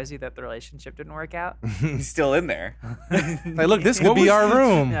it surprise you that the relationship didn't work out? He's still in there. Like, look, this could What be was our the-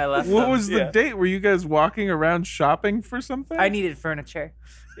 room. I left What them. was the Yeah. date? Were you guys walking around shopping for something? I needed furniture.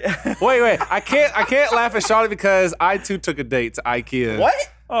 Wait. I can't laugh at Charlotte because I too took a date to IKEA. What?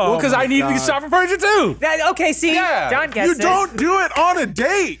 Oh, Well, because I needed to God. shop for furniture too. Okay, see, Yeah. John gets You it. don't do it on a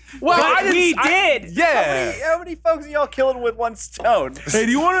date. Well, But we did. Yeah. How many folks are y'all killing with one stone? Hey,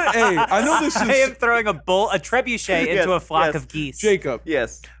 do you want to? Hey, I know this I am is throwing a trebuchet into Yes, a flock yes. of geese. Jacob.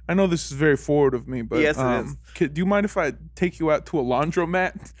 Yes. I know this is very forward of me, but Yes, it is. Do you mind if I take you out to a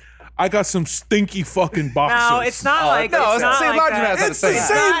laundromat? I got some stinky fucking boxes. No, it's not like no, it's it's not the same like laundromat. that. It's the It's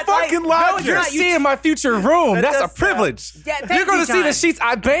same not like- fucking no, logic. you're You're not. seeing my future room. That That's a does sound- privilege. Yeah, thank You're going you, to see the John. sheets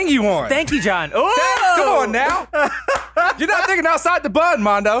I bang you on. Thank you, John. Oh, Come on now. You're not thinking outside the bun,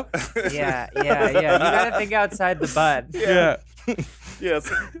 Mondo. Yeah. You gotta think outside the bud. Yeah,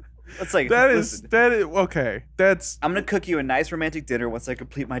 Yes. That's like that is okay. That's I'm gonna cook you a nice romantic dinner once I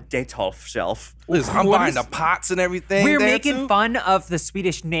complete my Detolf shelf. Listen, I'm What buying is- the pots and everything. We're there, making too. fun of the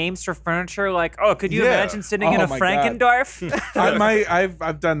Swedish names for furniture. Like, oh, could you Yeah. imagine sitting in Oh a my God. Frankendorf?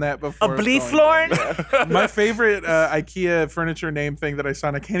 I've done that before. A It's Blieflorn? going- My favorite IKEA furniture name thing that I saw,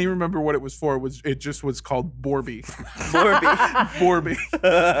 and I can't even remember what it was for. It just was called Borby. Borby.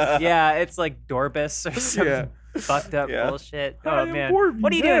 Yeah, it's like Dorbus or some Yeah. fucked up Yeah. bullshit. I Oh am man, Borby.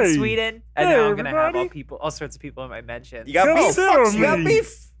 what are you doing Hey. in Sweden? And Hey, now I'm gonna have everybody. all sorts of people in my mentions. You got Come beef? sit on You got me.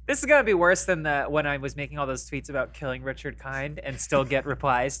 beef? This is gonna be worse than when I was making all those tweets about killing Richard Kind and still get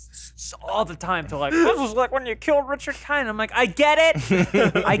replies all the time to like, this was like when you killed Richard Kind. I'm like, I get it.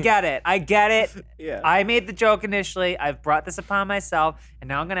 I get it. Yeah. I made the joke initially. I've brought this upon myself, and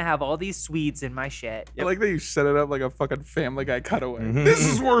now I'm gonna have all these Swedes in my shit. I like that you set it up like a fucking Family Guy cutaway. This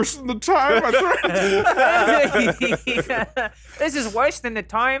is worse than the time I tried. This is worse than the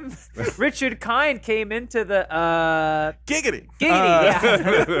time Richard Kind came into the Giggity. Giggity,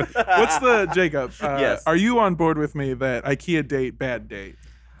 yeah. What's the Jacob? Yes. Are you on board with me that IKEA date bad date?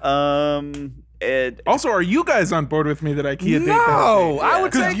 It, Also, are you guys on board with me that IKEA date bad No, date? I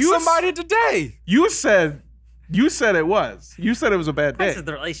would 'Cause take you somebody today. You said it was. You said it was a bad Because date.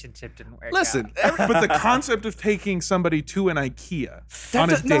 the relationship didn't work Listen, out. But the concept of taking somebody to an IKEA on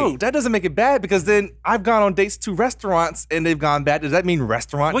a date. no, that doesn't make it bad because then I've gone on dates to restaurants and they've gone bad. Does that mean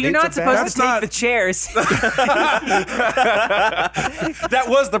restaurant Well, you're dates not are supposed That's to take not- the chairs. bad? That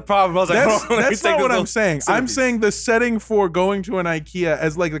was the problem. I was like, That's, hold on, let me that's take not this what I'm little saying. I'm centerpiece. saying the setting for going to an IKEA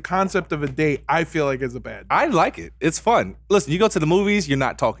as like the concept of a date, I feel like is a bad date. I like it. It's fun. Listen, you go to the movies, you're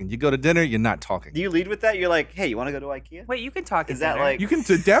not talking. You go to dinner, you're not talking. do you lead with that? You're like, hey, you want to go to IKEA? Wait, you can talk. Is at that dinner. like You can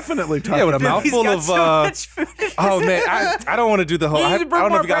definitely talk. Yeah, with a to He's mouthful got of so much food. oh man, I don't want to do the whole. You I need to bring don't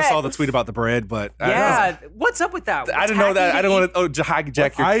know more if you guys bread. saw the tweet about the bread, but Yeah, what's up with that? I didn't know that. I don't want to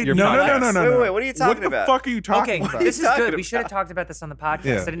hijack your No. Wait, what are you talking What about? the fuck are you talking Okay, about? this is talking good. We should have about? talked about this on the podcast.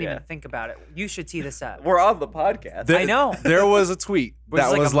 Yeah. I didn't Yeah. even think about it. You should tee this up. We're on the podcast. There- I know. There was a tweet Was that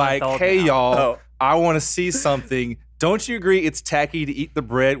like a was month like, old "Hey now. y'all, Oh. I want to see something. Don't you agree it's tacky to eat the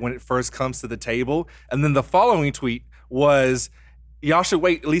bread when it first comes to the table?" And then the following tweet was, "Y'all should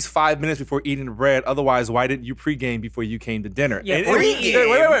wait at least 5 minutes before eating the bread. Otherwise, why didn't you pregame before you came to dinner?" Yeah, And-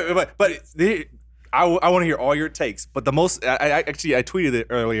 pregame. wait. But I want to hear all your takes. But the most, I tweeted it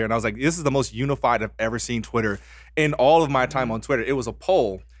earlier, and I was like, "This is the most unified I've ever seen Twitter in all of my time on Twitter." It was a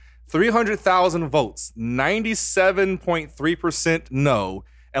poll, 300,000 votes, 97.3% no,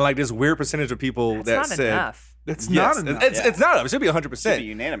 and like this weird percentage of people That's that not said. enough. It's Yes, not enough. It's not enough. It should be 100%. Should be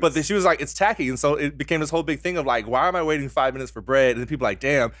unanimous. But then she was like, it's tacky. And so it became this whole big thing of like, why am I waiting 5 minutes for bread? And then people are like,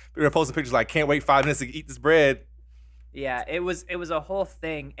 damn. People are posting pictures like, can't wait 5 minutes to eat this bread. Yeah, it was a whole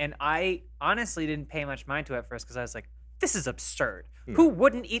thing, and I honestly didn't pay much mind to it at first because I was like, "This is absurd. Who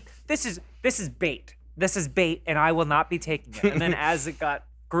wouldn't eat? This is bait. This is bait, and I will not be taking it." And then as it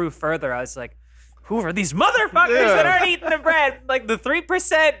grew further, I was like, "Who are these motherfuckers that aren't eating the bread? Like the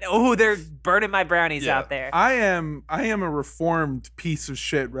 3%? Oh, they're burning my brownies Yeah. out there." I am a reformed piece of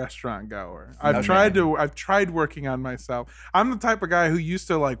shit restaurant goer. I've tried working on myself. I'm the type of guy who used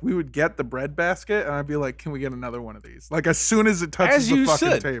to like we would get the bread basket and I'd be like, "Can we get another one of these?" Like as soon as it touches As the you fucking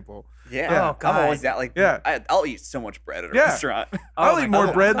should. table. Yeah, Oh, God. I'm always that. Like, Yeah. I'll eat so much bread at a Yeah. restaurant. I'll my eat more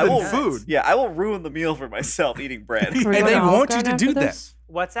God. bread I than will- food. Yeah, I will ruin the meal for myself eating bread. Are we And going they to Olive want you Garden to do after that. this?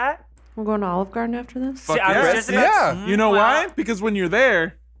 What's that? We're going to Olive Garden after this? See, I was yes. just about- Yeah. You know Well, why? Because when you're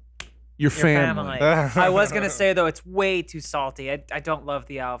there, you're Your family. family. I was gonna say though, it's way too salty. I don't love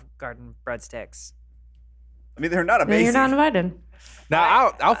the Olive Garden breadsticks. I mean, they're not Then amazing. you're not invited.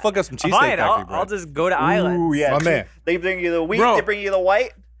 Now, I'll fuck up some Cheesecake Fine, Factory bread. I'll just go to Island. Ooh, yeah. My man. They bring you the wheat. Bro. They bring you the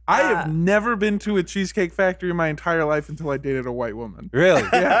white. I have never been to a Cheesecake Factory in my entire life until I dated a white woman. Really?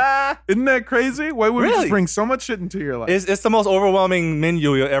 Yeah. Isn't that crazy? White women Really? just bring so much shit into your life. It's the most overwhelming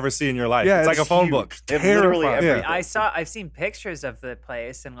menu you'll ever see in your life. Yeah, it's like a it's phone huge. book. They have literally Terrifying. everything. I've seen pictures of the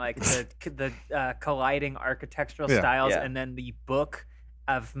place and like the colliding architectural Yeah. styles, Yeah. and then the book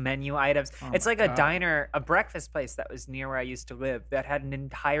of menu items. Oh It's my like a God. diner, a breakfast place that was near where I used to live that had an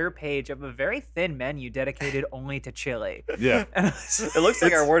entire page of a very thin menu dedicated only to chili. Yeah. And I was It looks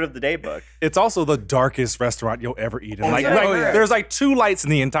like our word of the day book. It's also the darkest restaurant you'll ever eat in. Like, yeah. like, Oh, yeah. there's like 2 lights in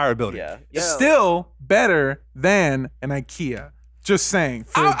the entire building. Yeah. Yo. Still better than an IKEA. Just saying.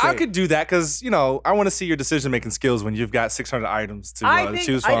 For a I date. could do that because, I want to see your decision-making skills when you've got 600 items to I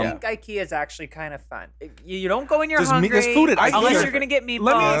choose from. think IKEA is actually kind of fun. You don't go in your There's me- hungry there's food at IKEA. unless you're gonna get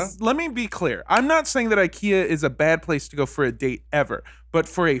meatballs. Let me be clear. I'm not saying that IKEA is a bad place to go for a date ever, but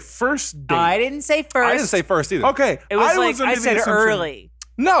for a first date. I didn't say first. I didn't say first either. Okay, It was under I the said assumption- early.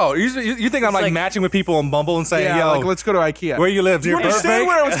 No, you think I'm like, like- matching with people on Bumble and saying, Yeah, yo, like let's go to IKEA. where you live? Do you understand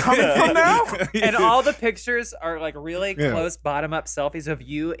where I was coming from now? And all the pictures are like really close bottom up selfies of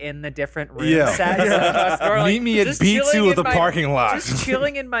you in the different room Yeah. sets. across the door, like, Meet me at just B2 chilling of the in my- parking lot. Just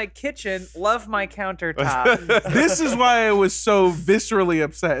chilling in my kitchen. Love my countertop. This is why I was so viscerally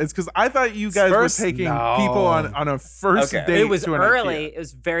upset. It's because I thought you guys First- were taking no. people on a first Okay. date. It was to an early. IKEA. It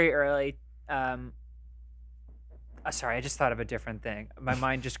was very early. Sorry, I just thought of a different thing. My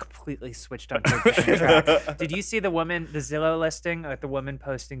mind just completely switched onto a different track. Did you see the Zillow listing, like the woman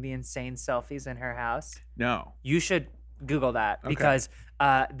posting the insane selfies in her house? No. You should Google that Okay. because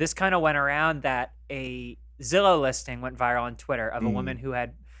this kind of went around that a Zillow listing went viral on Twitter of a woman who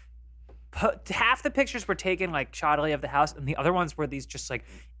had half the pictures were taken like shoddily of the house, and the other ones were these just like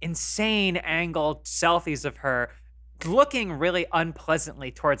insane angled selfies of her looking really unpleasantly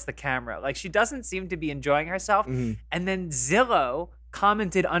towards the camera. Like she doesn't seem to be enjoying herself. And then Zillow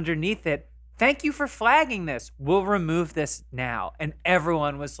commented underneath it, "Thank you for flagging this. We'll remove this now." And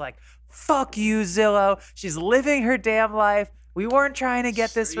everyone was like, "Fuck you, Zillow. She's living her damn life. We weren't trying to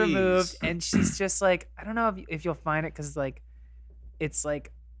get this removed." And she's just like, I don't know if you'll find it because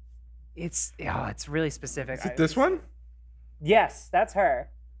it's really specific. Is it this one? Yes, that's her.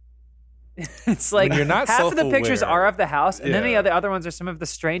 It's like When you're not half of the pictures self-aware. are of the house, and then the Yeah. other ones are some of the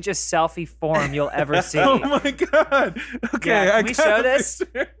strangest selfie form you'll ever see. Oh my god. Okay, Yeah, I can we show gotta this?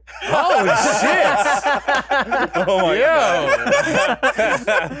 be- Oh my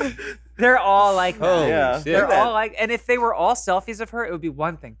They're all like that. Holy Yeah. shit. They're all like, and if they were all selfies of her, it would be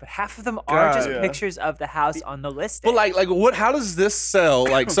one thing. But half of them are God. just Yeah. pictures of the house on the listing. But like what? How does this sell?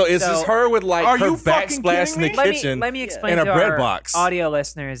 Like, so is this So- her with like Are her you fucking backsplash in the kidding me? kitchen? Let me explain and a to bread our box. audio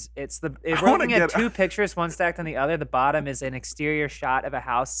listeners. We're wanna looking at get- 2 pictures, one stacked on the other. The bottom is an exterior shot of a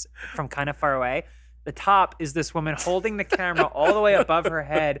house from kind of far away. The top is this woman holding the camera all the way above her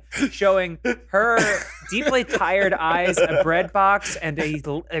head, showing her deeply tired eyes, a bread box, and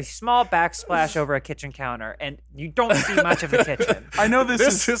a small backsplash over a kitchen counter. And you don't see much of the kitchen. I know this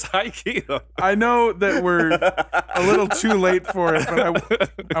This is is IKEA. I know that we're a little too late for it, but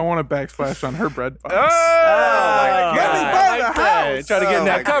I want a backsplash on her bread box. Oh, my Let me God. buy the Okay. house. Try to get in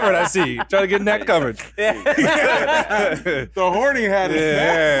that covered, I see. Try to get in that covered. The horny hat is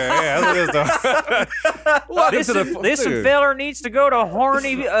Yeah, that's what it is, though. Welcome This, to the this dude. feller needs to go to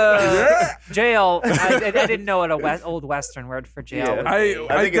horny jail. I didn't know what a old Western word for jail Yeah. would be.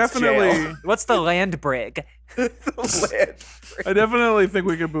 I think it's definitely jail. What's the land brig? I definitely think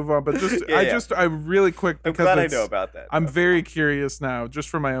we could move on, but just Yeah. I really quick I'm because glad I it's- know about that. I'm very curious now, just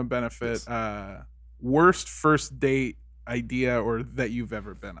for my own benefit. Worst first date idea or that you've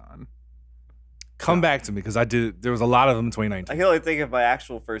ever been on? Come back to me because I did. There was a lot of them in I 2019. can only think of my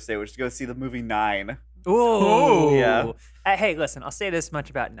actual first date, which is to go see the movie 9. Ooh. Yeah. Hey, listen, I'll say this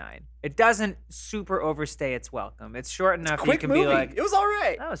much about 9. It doesn't super overstay its welcome. It's short enough you Quick can movie. be like, It was all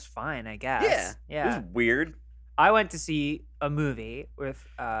right. that was fine, I guess. Yeah. It was weird. I went to see a movie with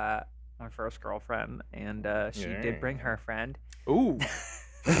my first girlfriend, and she did bring her friend. Ooh,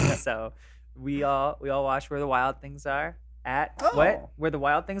 So we all watched Where the Wild Things Are at Oh. what? Where the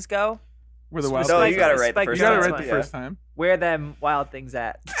Wild Things go? where the wild No, things you got it are. right the Spike first You got it Jonze right the one. first time. Where them wild things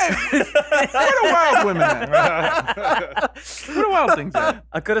at? Where the wild women at? Where the wild things at?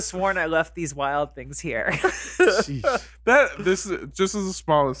 I could have sworn I left these wild things here. This is just as a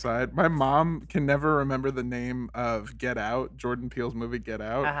small aside. My mom can never remember the name of Get Out, Jordan Peele's movie Get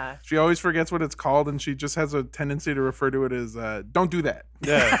Out. Uh-huh. She always forgets what it's called, and she just has a tendency to refer to it as "Don't do that."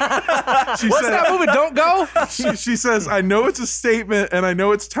 Yeah. She What's said- that movie? Don't go. she says, "I know it's a statement, and I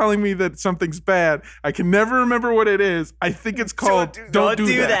know it's telling me that something's bad. I can never remember what it is. I think it's called Don't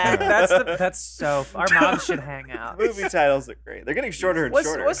do that." That's so. Our moms should hang out. Movie titles are great. They're getting shorter and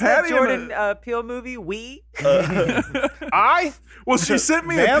shorter. What's that Patty and Jordan Peele movie? We. Well, she sent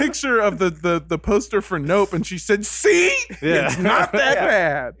me a Ma'am? picture of the poster for Nope, and she said, "See, it's not that Yeah.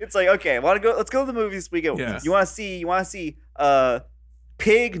 bad." It's like, okay, let's go to the movies this weekend. Yeah. You want to see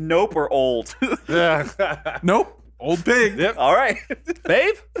Pig, Nope, or Old? Yeah. Nope. Old pig. Yep. All right.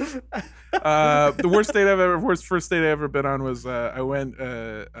 Babe? The worst first date I ever been on was I went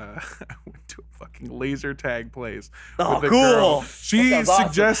to a fucking laser tag place. Oh, with a cool. girl. She That sounds awesome.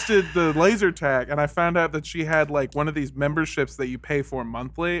 suggested the laser tag, and I found out that she had like one of these memberships that you pay for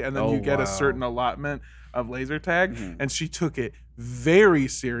monthly, and then Oh, you get wow. a certain allotment of laser tag, Mhm. and she took it very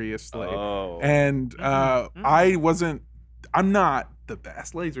seriously. Oh. And I'm not the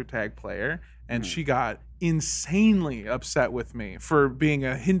best laser tag player, and she got insanely upset with me for being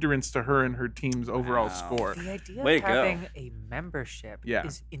a hindrance to her and her team's overall Wow. score. The idea Way of to go. having a membership Yeah.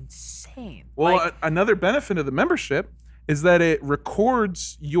 is insane. Well, Like, another benefit of the membership is that it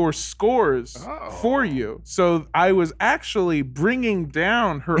records your scores for you. So I was actually bringing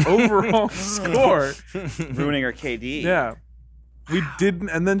down her overall score. Ruining her KD. Yeah. We didn't,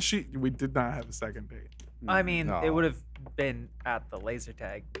 and then we did not have a second date. I mean, No. it would have been at the laser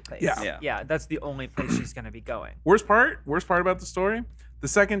tag place. Yeah. Yeah. That's the only place she's going to be going. Worst part about the story,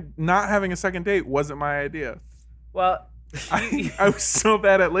 not having a second date wasn't my idea. Well, I was so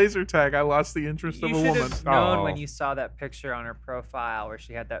bad at laser tag, I lost the interest you of a should woman. have known when Oh. you saw that picture on her profile where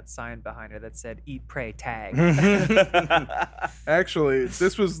she had that sign behind her that said "Eat, Pray, Tag." Actually,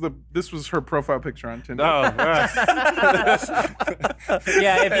 this was her profile picture on Tinder. Oh, right.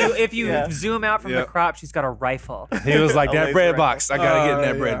 Yeah, if you Yeah. zoom out from the Yep. crop, she's got a rifle. He was like, A that laser bread rifle. box. I gotta get in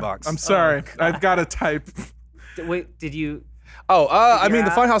that Yeah. bread box. I'm sorry. I've got to type. Wait, did you? I Figure mean,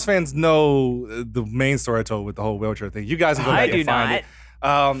 the out- Funhouse fans know the main story I told with the whole wheelchair thing. You guys can go I back do and find it.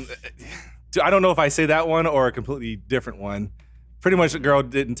 I don't know if I say that one or a completely different one. Pretty much, the girl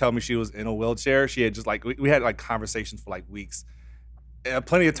didn't tell me she was in a wheelchair. She had just like we had like conversations for like weeks.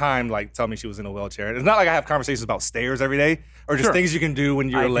 Plenty of time, like tell me she was in a wheelchair. It's not like I have conversations about stairs every day or just Sure. things you can do when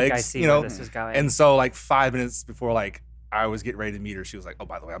your I think legs, I see you where know. this is going. And so, like 5 minutes before, like I was getting ready to meet her, she was like, "Oh,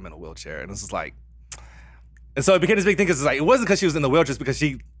 by the way, I'm in a wheelchair," and this is like. And so it became this big thing because like it wasn't because she was in the wheelchair, it's because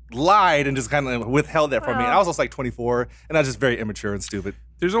she lied and just kind of withheld that from me. And I was also like 24, and I was just very immature and stupid.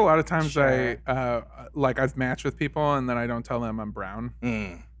 There's a lot of times Sure. I've matched with people and then I don't tell them I'm brown.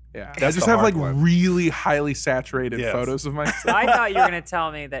 Mm. Yeah, I That's just the have hard like one. really highly saturated Yes. photos of myself. I thought you were going to tell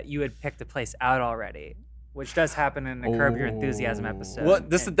me that you had picked the place out already, which does happen in the Curb Your Enthusiasm episode. Well,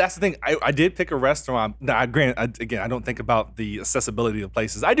 And- that's the thing. I did pick a restaurant. Now, granted, again, I don't think about the accessibility of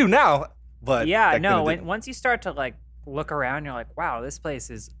places. I do now, but yeah, back then no. I didn't. Once you start to like look around, you're like, wow, this place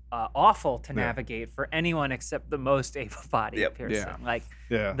is awful to Yeah. navigate for anyone except the most able-bodied Yep. person. Yeah. Like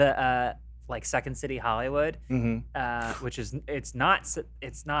yeah. the like Second City Hollywood, Mm-hmm. which is it's not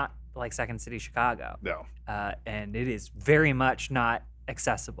like Second City Chicago, No. and it is very much not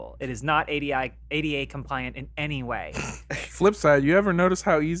accessible. It is not ADA compliant in any way. Flip side, you ever notice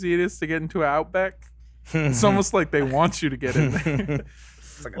how easy it is to get into an Outback? It's almost like they want you to get in there.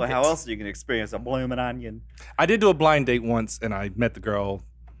 Well, how else are you gonna experience a blooming onion? I did do a blind date once, and I met the girl,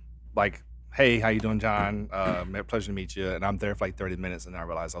 like, "Hey, how you doing, John? Pleasure to meet you." And I'm there for like 30 minutes, and then I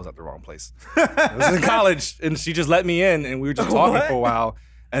realized I was at the wrong place. I was in college, and she just let me in, and we were just talking What? for a while.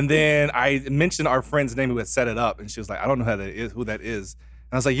 And then I mentioned our friend's name who had set it up, and she was like, "I don't know who that is."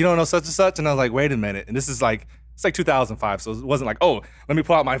 And I was like, "You don't know such and such?" And I was like, "Wait a minute." And this is like, it's like 2005, so it wasn't like, "Oh, let me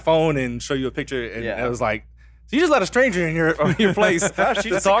pull out my phone and show you a picture." And Yeah. it was like, so you just let a stranger in your place Wow, she to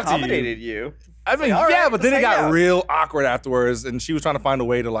just talk to you. accommodated you. I mean, like, all yeah, right, but then let's it hang got out. real awkward afterwards, and she was trying to find a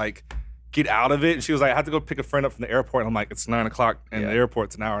way to like get out of it. And she was like, "I had to go pick a friend up from the airport." And I'm like, "It's 9 o'clock, and Yeah. the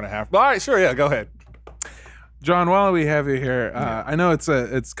airport's an hour and a half." But all right, sure, yeah, go ahead. John, while we have you here, I know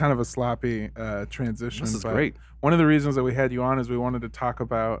it's kind of a sloppy transition. This is but great. One of the reasons that we had you on is we wanted to talk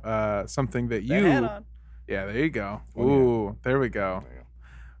about something that That you. hat on. Yeah, there you go. Oh, yeah. Ooh, there we go.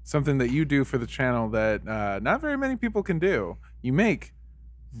 Something that you do for the channel that not very many people can do. You make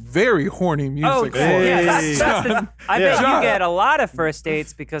very horny music. Oh, for cool. it. Yeah, that's the, I bet John. you get a lot of first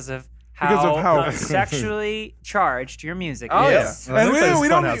dates because of how sexually charged your music Oh, is. yeah. And Let me play this we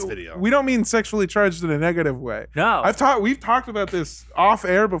don't Funhouse mean, video. we don't mean sexually charged in a negative way. No. We've talked about this off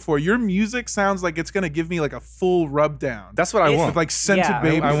air before. Your music sounds like it's gonna give me like a full rub down. That's what I It's want. with like scented Yeah.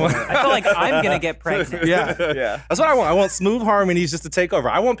 baby. I want- oil. I feel like I'm gonna get pregnant. Yeah. Yeah. That's what I want. I want smooth harmonies just to take over.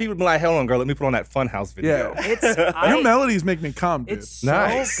 I want people to be like, "Hell on, girl, let me put on that Funhouse video." Yeah. It's Your melodies make me come, dude. It's so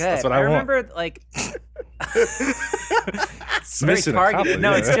Nice. good. That's what I want. remember like it's very Mission targeted.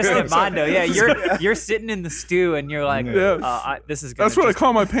 No, it's accomplished. just at Mondo. Yeah, you're sitting in the stew and you're like, Yeah. this is gonna That's what I just-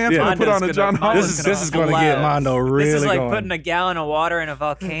 call my pants when I put on a Mondo's John gonna- Holland. This is going to get blow. Mondo really This is like going. putting a gallon of water in a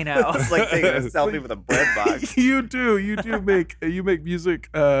volcano. It's like taking a selfie with a bread box. you do make music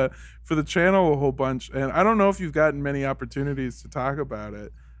for the channel a whole bunch, and I don't know if you've gotten many opportunities to talk about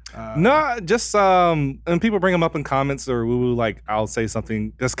it. No, just and people bring them up in comments or woo woo. Like I'll say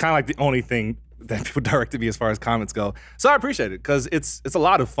something. That's kind of like the only thing that people directed me as far as comments go. So I appreciate it because it's a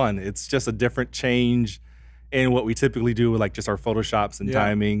lot of fun. It's just a different change in what we typically do with like just our photoshops and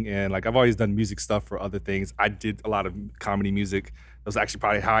timing. And like I've always done music stuff for other things. I did a lot of comedy music. That was actually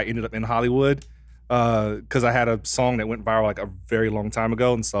probably how I ended up in Hollywood because I had a song that went viral like a very long time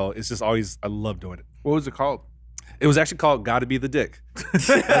ago. And so it's just always, I love doing it. What was it called? It was actually called Gotta Be the Dick.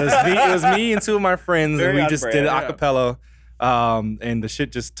 It was me and two of my friends, Very and we on just brand, did it yeah. a cappella, and the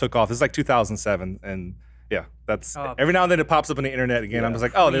shit just took off. It's like 2007, and yeah, that's every now and then it pops up on the internet again. I'm just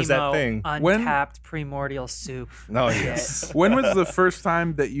like, oh, there's that thing. Untapped primordial soup. No, yes. When was the first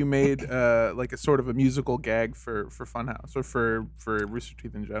time that you made like a sort of a musical gag for Funhouse or for Rooster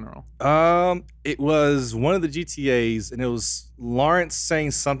Teeth in general? It was one of the GTAs, and it was Lawrence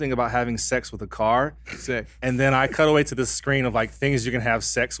saying something about having sex with a car. Sick. And then I cut away to this screen of like things you can have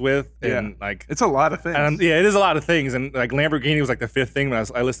sex with, and like It's a lot of things. yeah, it is a lot of things, and like Lamborghini was like the fifth thing,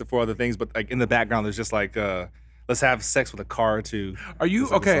 but I listed 4 other things. But like in the background, there's just like let's have sex with a car too. Are you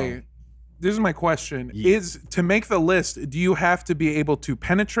This episode. okay? This is my question: Yeah. Is to make the list, do you have to be able to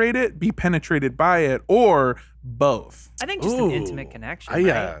penetrate it, be penetrated by it, or both? I think just an Ooh. intimate connection.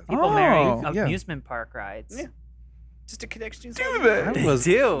 Yeah. Right? People marry yeah. amusement park rides. Yeah. Just a connection. Do that. That was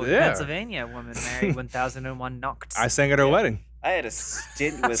Do yeah. Pennsylvania woman married 1001 Knocked. I sang at her wedding. I had a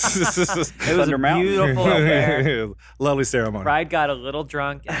stint with It was Thunder a Mountain. beautiful affair. Lovely ceremony. Bride got a little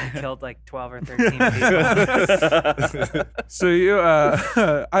drunk and killed like 12 or 13 people. So you,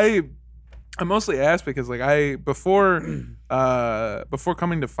 I mostly asked because like before coming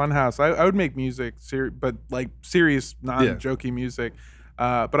to Funhouse, I would make music, but like serious, non-jokey music.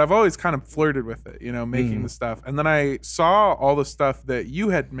 But I've always kind of flirted with it, you know, making the stuff. And then I saw all the stuff that you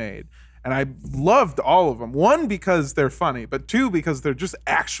had made, and I loved all of them. 1, because they're funny, but 2, because they're just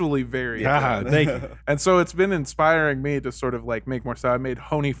actually very good. Thank you. And so it's been inspiring me to sort of like make more stuff. I made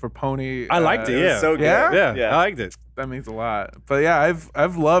Honey for Pony. I liked it. It was Yeah. so good. Yeah? Yeah, I liked it. That means a lot. But yeah,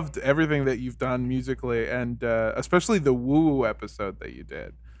 I've loved everything that you've done musically, and especially the Woo Woo episode that you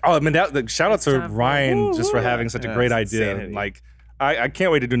did. Oh, I mean, shout out to time for Ryan just for having such a Yeah, great it's idea. insanity. Like, I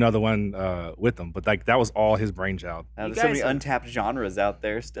can't wait to do another one with them. But like, that was all his brainchild. Now, You there's so many guys are- untapped genres out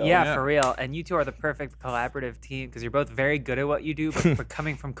there still. Yeah, for real. And you two are the perfect collaborative team because you're both very good at what you do, but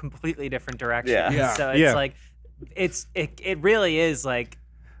coming from completely different directions. Yeah. Yeah. So it's Yeah. like, it really is like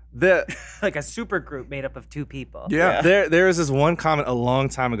The a super group made up of 2 people. Yeah. there was this one comment a long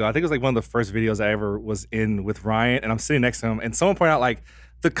time ago. I think it was like one of the first videos I ever was in with Ryan, and I'm sitting next to him, and someone pointed out like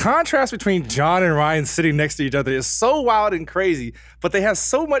the contrast between John and Ryan sitting next to each other is so wild and crazy, but they have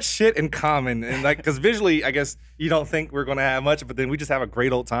so much shit in common, and like because visually, I guess you don't think we're gonna have much, but then we just have a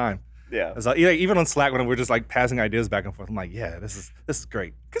great old time. Yeah. So, yeah, even on Slack when we're just like passing ideas back and forth, I'm like, yeah, this is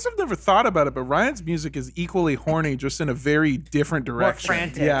great. Because I've never thought about it, but Ryan's music is equally horny, just in a very different More direction.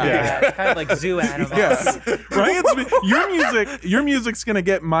 frantic. Yeah. It's kind of like zoo animals. Yes. Your music's gonna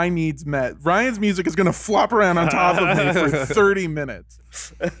get my needs met. Ryan's music is gonna flop around on top of me for 30 minutes.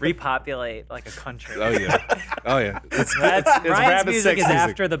 Repopulate like a country. Oh yeah. It's Ryan's rapid music sex is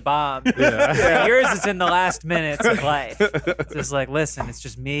after the bomb. Yours is in the last minutes of life. It's just like, listen, it's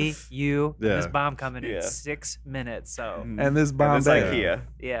just me, you, and this Yeah. bomb coming Yeah. in 6 minutes. So And this And bomb it's bag. IKEA.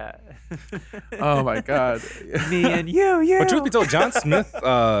 yeah, Oh my god. me and you. But truth be told, John Smith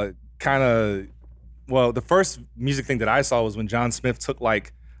kind of, well, the first music thing that I saw was when John Smith took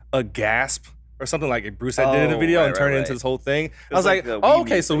like a gasp or something like Bruce had did in the Oh, video right, and turned right, it into right. this whole thing. I was was like like, the oh, Wii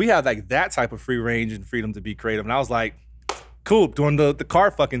okay, so music. we have like that type of free range and freedom to be creative. And I was like, cool, doing the car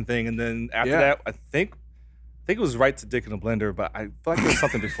fucking thing. And then after Yeah. that, I think it was right to Dick in a Blender, but I feel like there was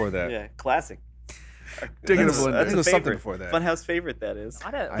something before that. Yeah, classic. Dick in a That's- blender. That's There a was something favorite. before that. Funhouse favorite, that is. A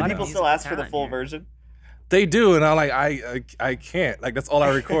lot of know. People musical still ask for the talent full here. version. They do, and I'm like, I can't. Like that's all I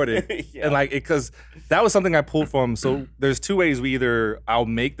recorded, Yeah. and like because that was something I pulled from. So there's 2 ways I'll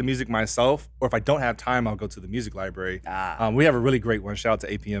make the music myself, or if I don't have time, I'll go to the music library. We have a really great one. Shout out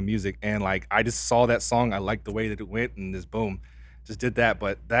to APM Music, and like I just saw that song, I liked the way that it went, and just boom, just did that.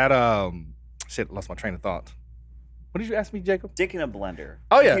 But that shit, lost my train of thought. What did you ask me, Jacob? Dick in a blender.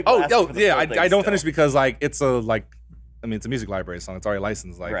 Oh yeah, People ask for the yeah. full thing I don't still. finish because like it's a music library song. It's already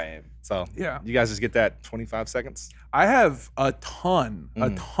licensed, like Right. so. Yeah. You guys just get that 25 seconds. I have a ton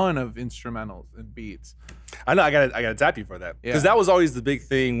of instrumentals and beats. I know I gotta tap you for that because Yeah. that was always the big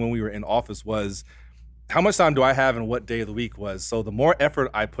thing when we were in office was how much time do I have and what day of the week was. So the more effort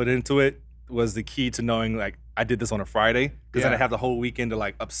I put into it was the key to knowing like I did this on a Friday because then Yeah. I have the whole weekend to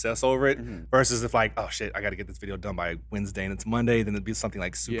like obsess over it versus if like oh shit I got to get this video done by Wednesday and it's Monday then it'd be something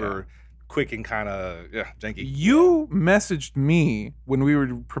like super quick and kind of janky. You messaged me when we were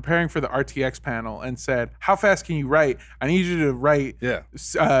preparing for the RTX panel and said, "How fast can you write? I need you to write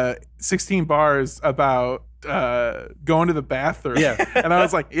 16 bars about going to the bathroom." Yeah. And I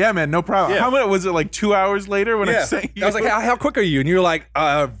was like, "Yeah, man, no problem." Yeah. How much was it? Like 2 hours later when I sent you? I was like, how quick are you? And you were like,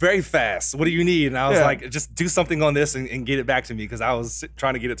 very fast. What do you need? And I was like, just do something on this and get it back to me because I was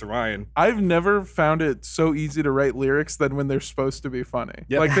trying to get it to Ryan. I've never found it so easy to write lyrics than when they're supposed to be funny.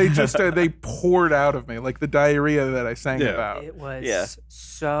 Yep. Like they just they poured out of me, like the diarrhea that I sang about. It was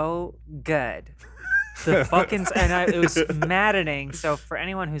so good. The fucking it was maddening. So for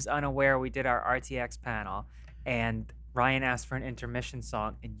anyone who's unaware, we did our RTX panel, and Ryan asked for an intermission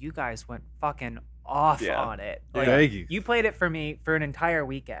song, and you guys went fucking off on it. Like, Thank you. You played it for me for an entire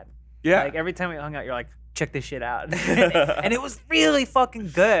weekend. Yeah. Like every time we hung out, you're like, check this shit out, and it was really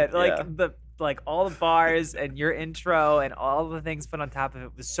fucking good. Like all the bars and your intro and all the things put on top of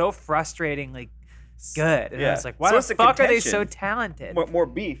it was so frustratingly good. And I was like, why the fuck are they so talented? More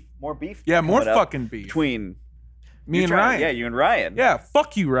beef. Yeah, more coming up fucking beef. between Me you and try- Ryan. Yeah, you and Ryan. Yeah,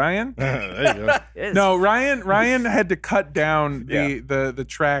 fuck you, Ryan. There you go. It is. No, Ryan had to cut down the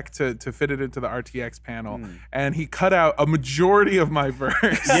track to fit it into the RTX panel, and he cut out a majority of my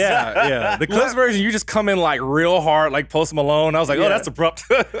verse. Yeah. The clips version, you just come in like real hard, like Post Malone. I was like, oh, that's abrupt.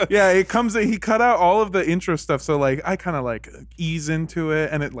 Yeah, he cut out all of the intro stuff, so like I kind of like ease into it,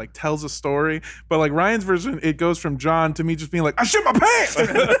 and it like tells a story. But like Ryan's version, it goes from John to me just being like, I shit my pants,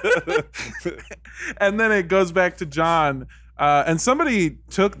 and then it goes back to John. And somebody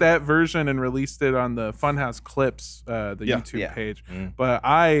took that version and released it on the Funhouse Clips, the YouTube page. But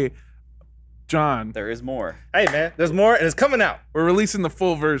John, There is more. Hey, man, there's more, and it's coming out. we're releasing the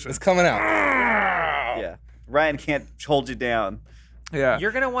full version. It's coming out. Yeah. Ryan can't hold you down. Yeah.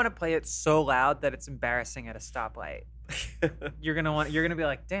 You're gonna want to play it so loud that it's embarrassing at a stoplight. You're gonna be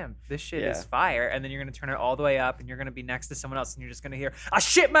like, damn, this shit is fire, and then you're gonna turn it all the way up, and you're gonna be next to someone else, and you're just gonna hear, I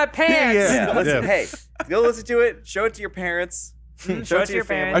shit my pants. Yeah. Listen, hey, go listen to it. Show it to your parents. Show it to your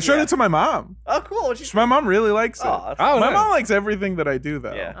family. I showed it to my mom. Oh, cool. What'd you My mom really likes it. Aw, Oh, My nice. mom likes everything that I do,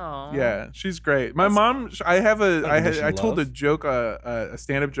 though. Yeah. Aw. Yeah, she's great. My mom, I told a love. joke, a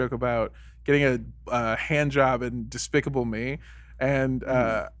stand-up joke about getting a hand job in Despicable Me, and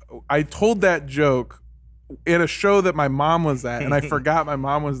I told that joke in a show that my mom was at, and I forgot my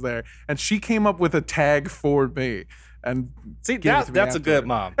mom was there, and she came up with a tag for me. And See, gave it to me that's a good afterward.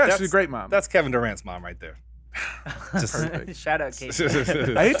 mom. Yeah, That's she's a great mom. That's Kevin Durant's mom right there. Just Shout out, Kate.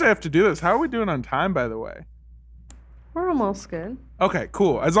 I hate to have to do this. How are we doing on time, by the way? We're almost good. Okay,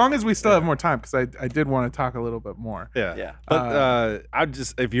 cool. As long as we still have more time, because I did want to talk a little bit more. Yeah. Yeah. But I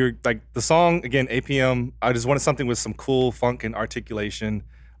just, if you're like the song, again, APM, I just wanted something with some cool funk and articulation.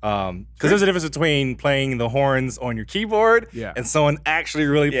 Because there's a difference between playing the horns on your keyboard and someone actually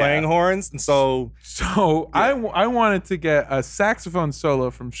really playing horns. And so, I wanted to get a saxophone solo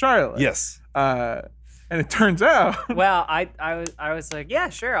from Charlotte. yes. And it turns out. Well, I was like, yeah,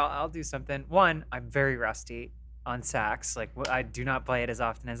 sure, I'll do something. One, I'm very rusty on sax. Like, I do not play it as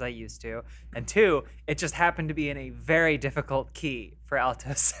often as I used to. And two, it just happened to be in a very difficult key for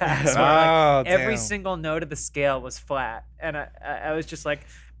alto sax. Where, like, every single note of the scale was flat. And I was just like,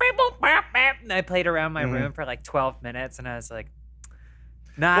 beep, boop, bap, bap. And I played around my room for like 12 minutes, and I was like,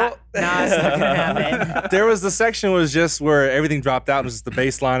 it's not gonna happen. There was the section was just where everything dropped out. It was just the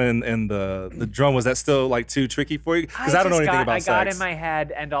bass line and the drum. Was that still like too tricky for you? Because I don't know anything about sax. I got in my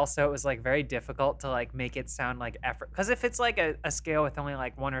head, and also it was like very difficult to like make it sound like effort. Because if it's like a scale with only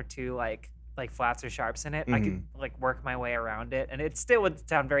like one or two like flats or sharps in it, I could like work my way around it, and it still would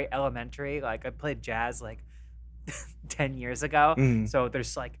sound very elementary. Like I played jazz like 10 years ago, so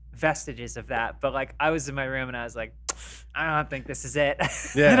there's like vestiges of that. But like I was in my room and I was like, I don't think this is it.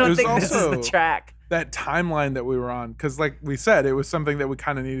 Yeah. I don't It was think this is also- the track. That timeline that we were on, because like we said, it was something that we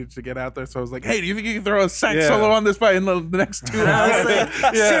kind of needed to get out there. So I was like, "Hey, do you think you can throw a sax solo on this by in the next 2 And I was hours?"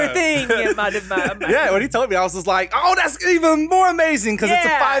 like, sure thing. Yeah, Yeah, when he told me, I was just like, "Oh, that's even more amazing because it's a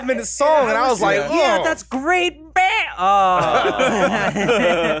 5-minute song," and I was like, "Oh, yeah, that's great, man. Oh,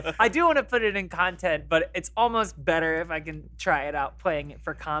 I do want to put it in content, but it's almost better if I can try it out playing it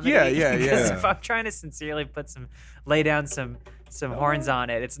for comedy. Yeah. Because if I'm trying to sincerely lay down some horns on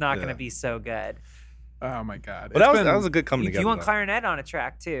it, it's not going to be so good. Oh my god! But that was a good coming If together. you want though. clarinet on a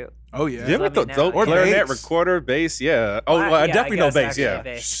track too. Oh yeah. Do you Let ever me throw know. Or clarinet, bass. recorder, bass? Yeah. Oh, well, I Yeah, definitely know guess bass. actually Yeah.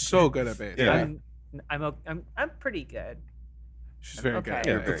 bass. So good at bass. Yeah. I'm pretty good. She's very Okay. good.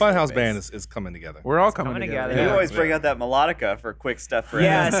 Yeah, at the bass. Funhouse band is coming together. We're all coming coming together. together. You Yeah. always bring out that melodica for quick stuff for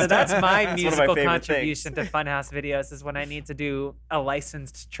Yeah, us. so that's my It's one of my musical favorite contribution to Funhouse videos is when I need to do a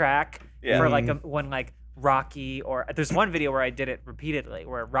licensed track Yeah. for like when like Rocky, or there's one video where I did it repeatedly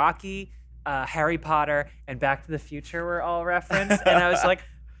where Rocky, Harry Potter and Back to the Future were all referenced, and I was like,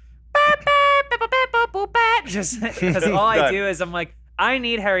 just because all I do is I'm like, I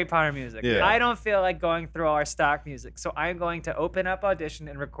need Harry Potter music. Yeah. I don't feel like going through all our stock music, so I'm going to open up Audition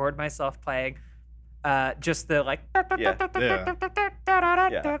and record myself playing just the like, and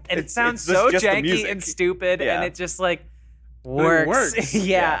it sounds it's so just the janky music. and stupid, Yeah. and it just like it works. works.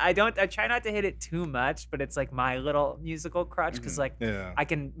 Yeah, Yeah. I try not to hit it too much, but it's like my little musical crutch because like Yeah. I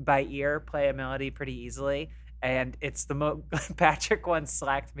can by ear play a melody pretty easily. And it's the Patrick once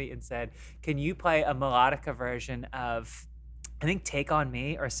slacked me and said, "Can you play a melodica version of, I think, Take on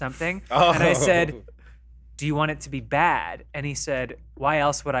Me or something?" And I said, "Do you want it to be bad?" And he said, "Why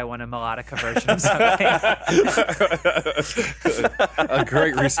else would I want a melodica version of something?" A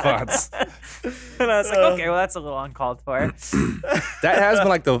great response. And I was like, "Okay, well, that's a little uncalled for." That has been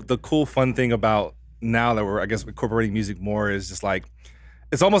like the cool fun thing about now that we're, I guess, incorporating music more is just like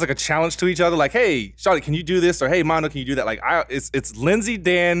it's almost like a challenge to each other. Like, hey, Charlotte, can you do this? Or hey, Mondo, can you do that? Like, it's Lindsay,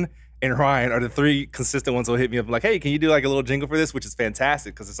 Dan, and Ryan are the three consistent ones who hit me up like, hey, can you do like a little jingle for this? Which is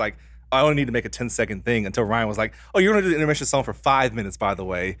fantastic because it's like I only need to make a 10-second thing until Ryan was like, oh, you're gonna do the intermission song for 5 minutes, by the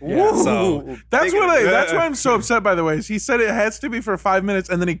way. Yeah. So That's why I'm so upset. By the way, is he said it has to be for 5 minutes,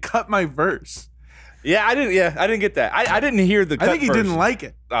 and then he cut my verse. I didn't get that. I didn't hear the. I think he cut didn't version. like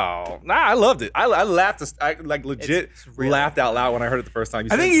it. Oh, nah, I loved it. I laughed. I like legit It's really laughed out loud when I heard it the first time.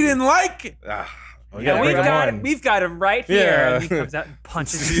 I think he didn't like it. Yeah, we've got him right here. Yeah. And he comes out and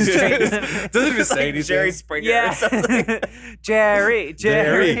punches you straight in the Doesn't even say anything. Jerry Springer or something. Yeah. Jerry.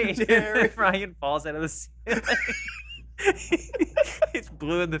 Jerry. Ryan falls out of the ceiling. He's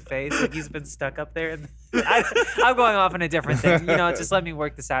blue in the face, like he's been stuck up there. I'm going off on a different thing. Just let me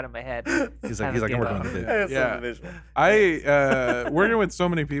work this out in my head. He's Have like a I'm good working on one. it. That's Yeah. so visual. I working with so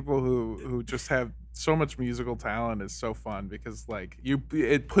many people who just have so much musical talent is so fun because like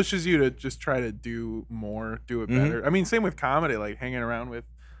it pushes you to just try to do more, do it better. I mean, same with comedy, like hanging around with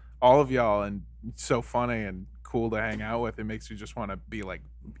all of y'all and it's so funny and cool to hang out with. It makes you just want to be like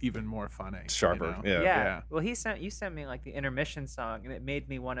even more funny, Sharper. you know? Yeah. Yeah. Well, you sent me like the intermission song, and it made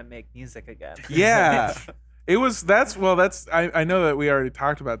me want to make music again. Yeah. I know that we already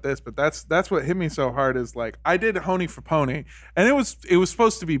talked about this, but that's what hit me so hard is like I did Honey for Pony and it was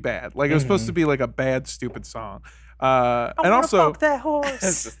supposed to be bad. Like it was supposed to be like a bad, stupid song. And also fuck that I was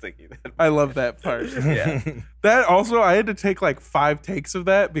horse. just thinking that. I love that part. Yeah. That also I had to take like 5 takes of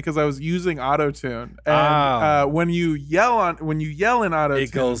that because I was using auto-tune. And when you yell in auto-tune,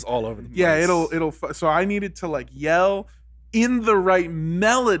 It goes all over the place. yeah, so I needed to like yell in the right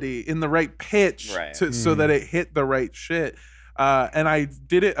melody, in the right pitch, Right. so that it hit the right shit. And I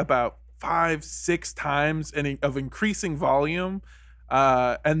did it about 5-6 times of increasing volume.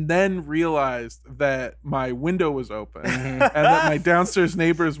 And then realized that my window was open and that my downstairs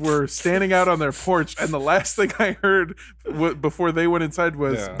neighbors were standing out on their porch. And the last thing I heard before they went inside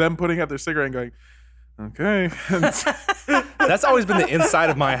was them putting out their cigarette and going, okay. That's always been the inside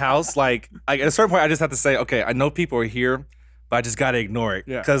of my house. Like at a certain point, I just have to say, okay, I know people are here, but I just gotta ignore it.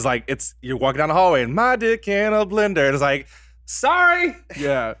 Yeah. Because like you're walking down the hallway and my dick in a blender. And it's like, sorry.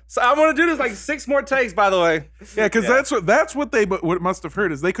 Yeah. So I'm gonna do this like 6 more takes, by the way. Yeah, because that's what they must have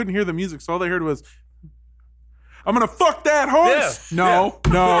heard is they couldn't hear the music, so all they heard was, "I'm gonna fuck that horse." Yeah. No.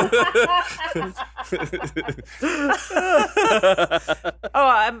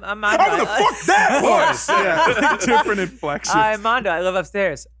 I'm I'm gonna fuck that horse. Yeah, different inflections. I'm Mondo. I live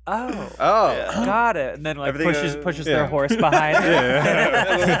upstairs. Oh, Oh. got it. And then like Everything, pushes yeah. their horse behind.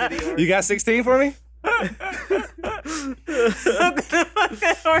 You got 16 for me?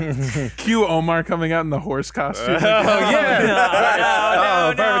 Cue Omar coming out in the horse costume. Oh yeah.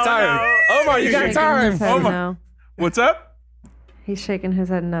 No, perfect timing. Omar, you got Shaking time. his head Omar. no. What's up? He's shaking his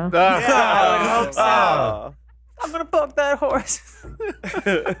head no. I would hope so. Oh. I'm gonna fuck that horse.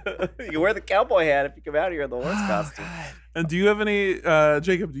 You wear the cowboy hat if you come out here in the horse costume. And do you have any,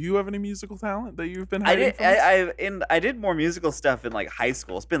 Jacob? Do you have any musical talent that you've been I hiding did. from us? I did more musical stuff in like high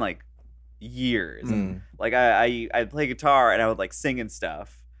school. It's been like years. Mm. Like I play guitar and I would like sing and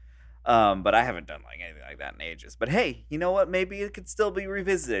stuff. But I haven't done like anything like that in ages. But hey, you know what? Maybe it could still be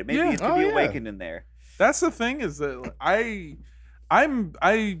revisited. Maybe Yeah. it could Oh, be yeah. awakened in there. That's the thing is that I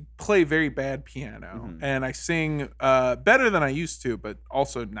play very bad piano Mhm. and I sing better than I used to, but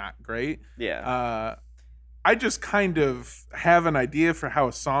also not great. Yeah. I just kind of have an idea for how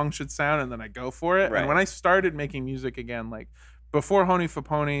a song should sound and then I go for it. Right. And when I started making music again, like before Honey for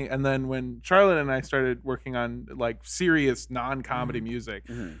Pony, and then when Charlotte and I started working on like serious non-comedy music,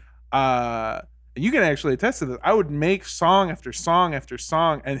 Mhm. you can actually attest to this. I would make song after song after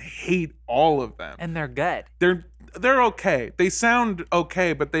song and hate all of them. And they're good. they're okay. They sound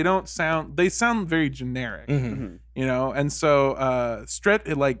okay, but they don't sound. They sound very generic. Mhm. You know, and so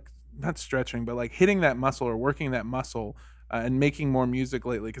not stretching, but like hitting that muscle or working that muscle. And making more music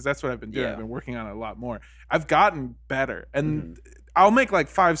lately, because that's what I've been doing. Yeah. I've been working on it a lot more. I've gotten better, and I'll make like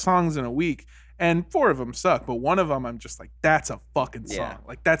 5 songs in a week, and 4 of them suck, but one of them I'm just like, that's a fucking song. Yeah.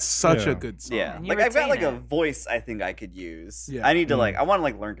 Like that's such Yeah. a good song. Yeah, And you like I've got like retain a it. voice I think I could use. Yeah. I need to I want to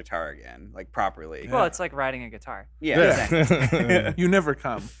like learn guitar again, like properly. Well, it's like riding a guitar. Yeah, exactly. You never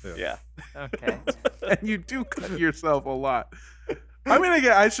come, Yeah. Okay. and you do cut yourself a lot.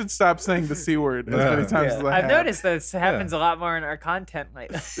 I should stop saying the C word as many times Yeah. as I I've have. noticed this happens a lot more in our content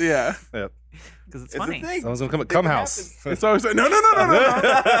lately Yeah. because it's It's funny. a thing. Someone's gonna come house. It's always like, no.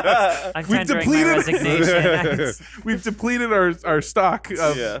 I'm We've tendering depleted- my resignation. We've depleted our stock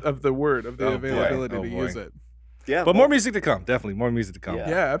of, Yeah. of the word, of the Oh, boy. availability Oh, to boy. use it. Yeah, But more music to come. Definitely more music to come. Yeah.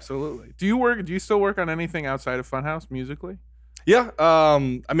 Yeah, absolutely. Do you still work on anything outside of Funhouse musically? Yeah. I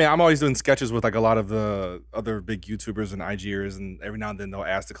mean, I'm always doing sketches with like a lot of the other big YouTubers and IGers, and every now and then they'll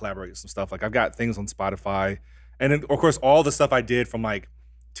ask to collaborate with some stuff. Like I've got things on Spotify, and then of course all the stuff I did from like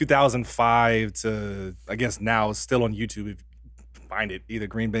 2005 to I guess now is still on YouTube. If you find it, either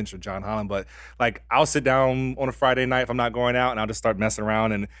Green Bench or John Holland. But like I'll sit down on a Friday night if I'm not going out, and I'll just start messing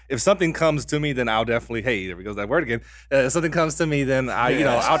around. And if something comes to me, then I'll definitely there we goes that word again. If something comes to me, then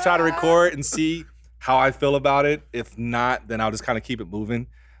I'll try to record and see how I feel about it. If not, then I'll just kind of keep it moving.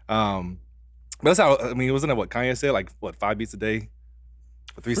 But that's how, I mean, wasn't that what Kanye said? Like, 5 beats a day?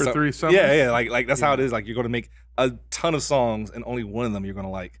 For 3 For 3 summers? Yeah, like that's how it is. Like, you're going to make a ton of songs, and only one of them you're going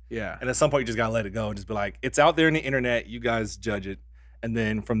to like. Yeah. And at some point, you just got to let it go and just be like, it's out there in the internet. You guys judge it. And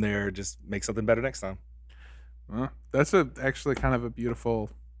then from there, just make something better next time. Well, that's actually kind of a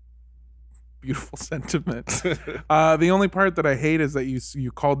beautiful sentiment. The only part that I hate is that you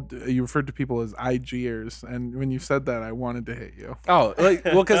referred to people as IGers, and when you said that, I wanted to hit you. Oh,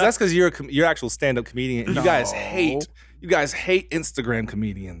 because you're you're actual stand-up comedian. And you guys No. hate Instagram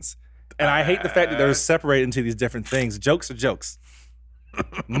comedians. And I hate the fact that they're separated into these different things. Jokes are jokes.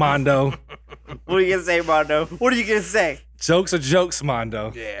 Mondo. What are you gonna say, Mondo? What are you gonna say? Jokes are jokes,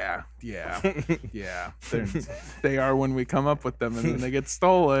 Mondo. Yeah. They are when we come up with them, and then they get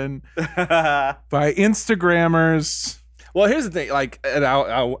stolen by Instagrammers. Well, here's the thing. Like, and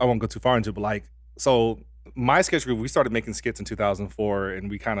I won't go too far into it, but like, so my sketch group, we started making skits in 2004, and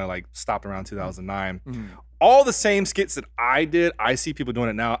we kind of like stopped around 2009. All the same skits that I did, I see people doing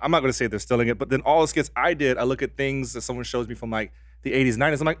it now. I'm not going to say they're stealing it, but then all the skits I did, I look at things that someone shows me from like the 80s,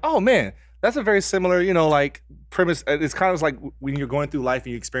 90s. I'm like, oh man, that's a very similar, like premise. It's kind of like when you're going through life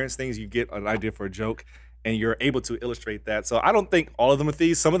and you experience things, you get an idea for a joke and you're able to illustrate that. So I don't think all of them are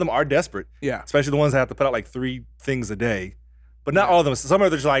thieves. Some of them are desperate, Yeah. especially the ones that have to put out like 3 things a day. But not all of them. Some are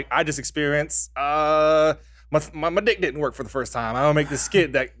just like, I just experienced, my dick didn't work for the first time. I don't make this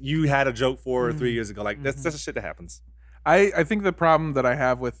skit that you had a joke for 3 years ago. Like that's the shit that happens. I think the problem that I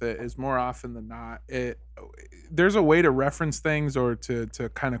have with it is more often than not, there's a way to reference things or to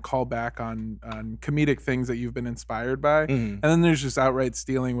kind of call back on comedic things that you've been inspired by. Mhm. And then there's just outright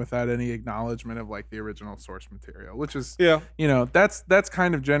stealing without any acknowledgement of like the original source material, which is, Yeah. that's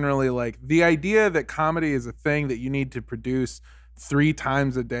kind of generally like the idea that comedy is a thing that you need to produce 3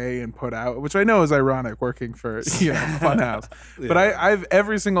 times a day and put out, which I know is ironic working for Funhouse. But I've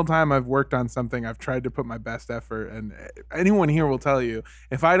every single time I've worked on something, I've tried to put my best effort, and anyone here will tell you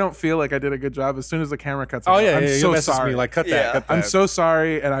if I don't feel like I did a good job, as soon as the camera cuts, I go, I'm so you'll message sorry. me like cut Yeah. that. Cut that. I'm so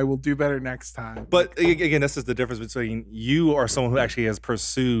sorry, and I will do better next time. But again, this is the difference between you or someone who actually has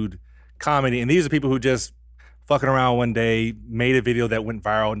pursued comedy, and these are people who just fucking around one day, made a video that went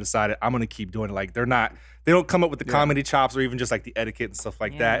viral, and decided I'm gonna keep doing it. Like they don't come up with the comedy chops or even just like the etiquette and stuff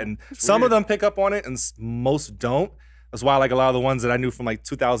like that. And some of them pick up on it, and most don't. That's why like a lot of the ones that I knew from like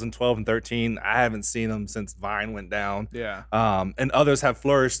 2012 and 13, I haven't seen them since Vine went down. Yeah. And others have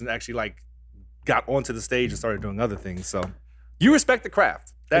flourished and actually like got onto the stage and started doing other things. So you respect the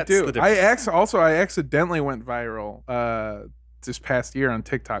craft. That's I do. the difference. I accidentally went viral this past year on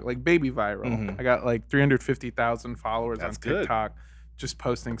TikTok, like baby viral. Mhm. I got like 350,000 followers That's on good. TikTok. Just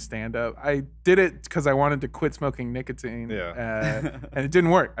posting stand up. I did it because I wanted to quit smoking nicotine. Yeah. And it didn't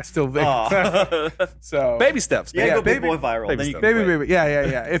work. I still vape. Aw. So Baby steps. Yeah, baby. go big baby- boy viral. baby Then you stuff. can baby, quit. baby.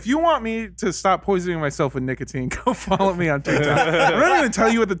 Yeah. If you want me to stop poisoning myself with nicotine, go follow me on TikTok. I'm not going to tell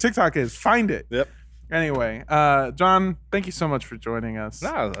you what the TikTok is. Find it. Yep. Anyway, John, thank you so much for joining us.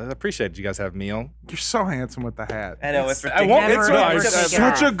 No, I appreciate you guys having me on. You're so handsome with the hat. I know it's I won't. ridiculous. It's Never it's ever such take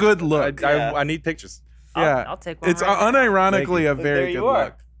it Such a good look. Yeah. I need pictures. Yeah. I'll take one. It's right now. unironically a There very you good are.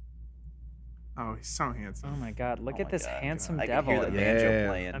 look. Oh, he's so handsome. Oh my God! Look Oh at my this God. handsome I can devil. hear the again. banjo Yeah.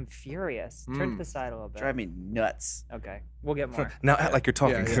 playing. I'm furious. Turn to the side a little bit. Drive me nuts. Okay, we'll get more. Now act like you're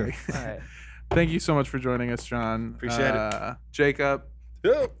talking. Yeah, Gary. All right. Thank you so much for joining us, John. Appreciate it. Jacob.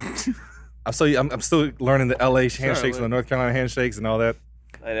 I'm still learning the LA handshakes and the North Carolina handshakes and all that.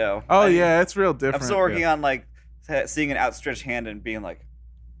 I know. Oh yeah, it's real different. I'm still working on like seeing an outstretched hand and being like,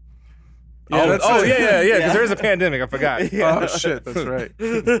 Yeah, that's yeah, it. because Yeah. there is a pandemic. I forgot. Oh shit, that's right.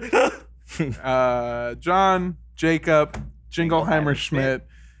 John, Jacob, Jingleheimer Schmidt.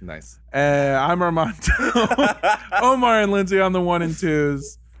 Nice. I'm Armando. Omar and Lindsay on the 1 and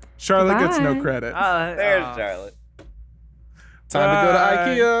 2s. Charlotte gets no Bye. credit. there's Charlotte. Time to go to Bye.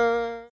 IKEA.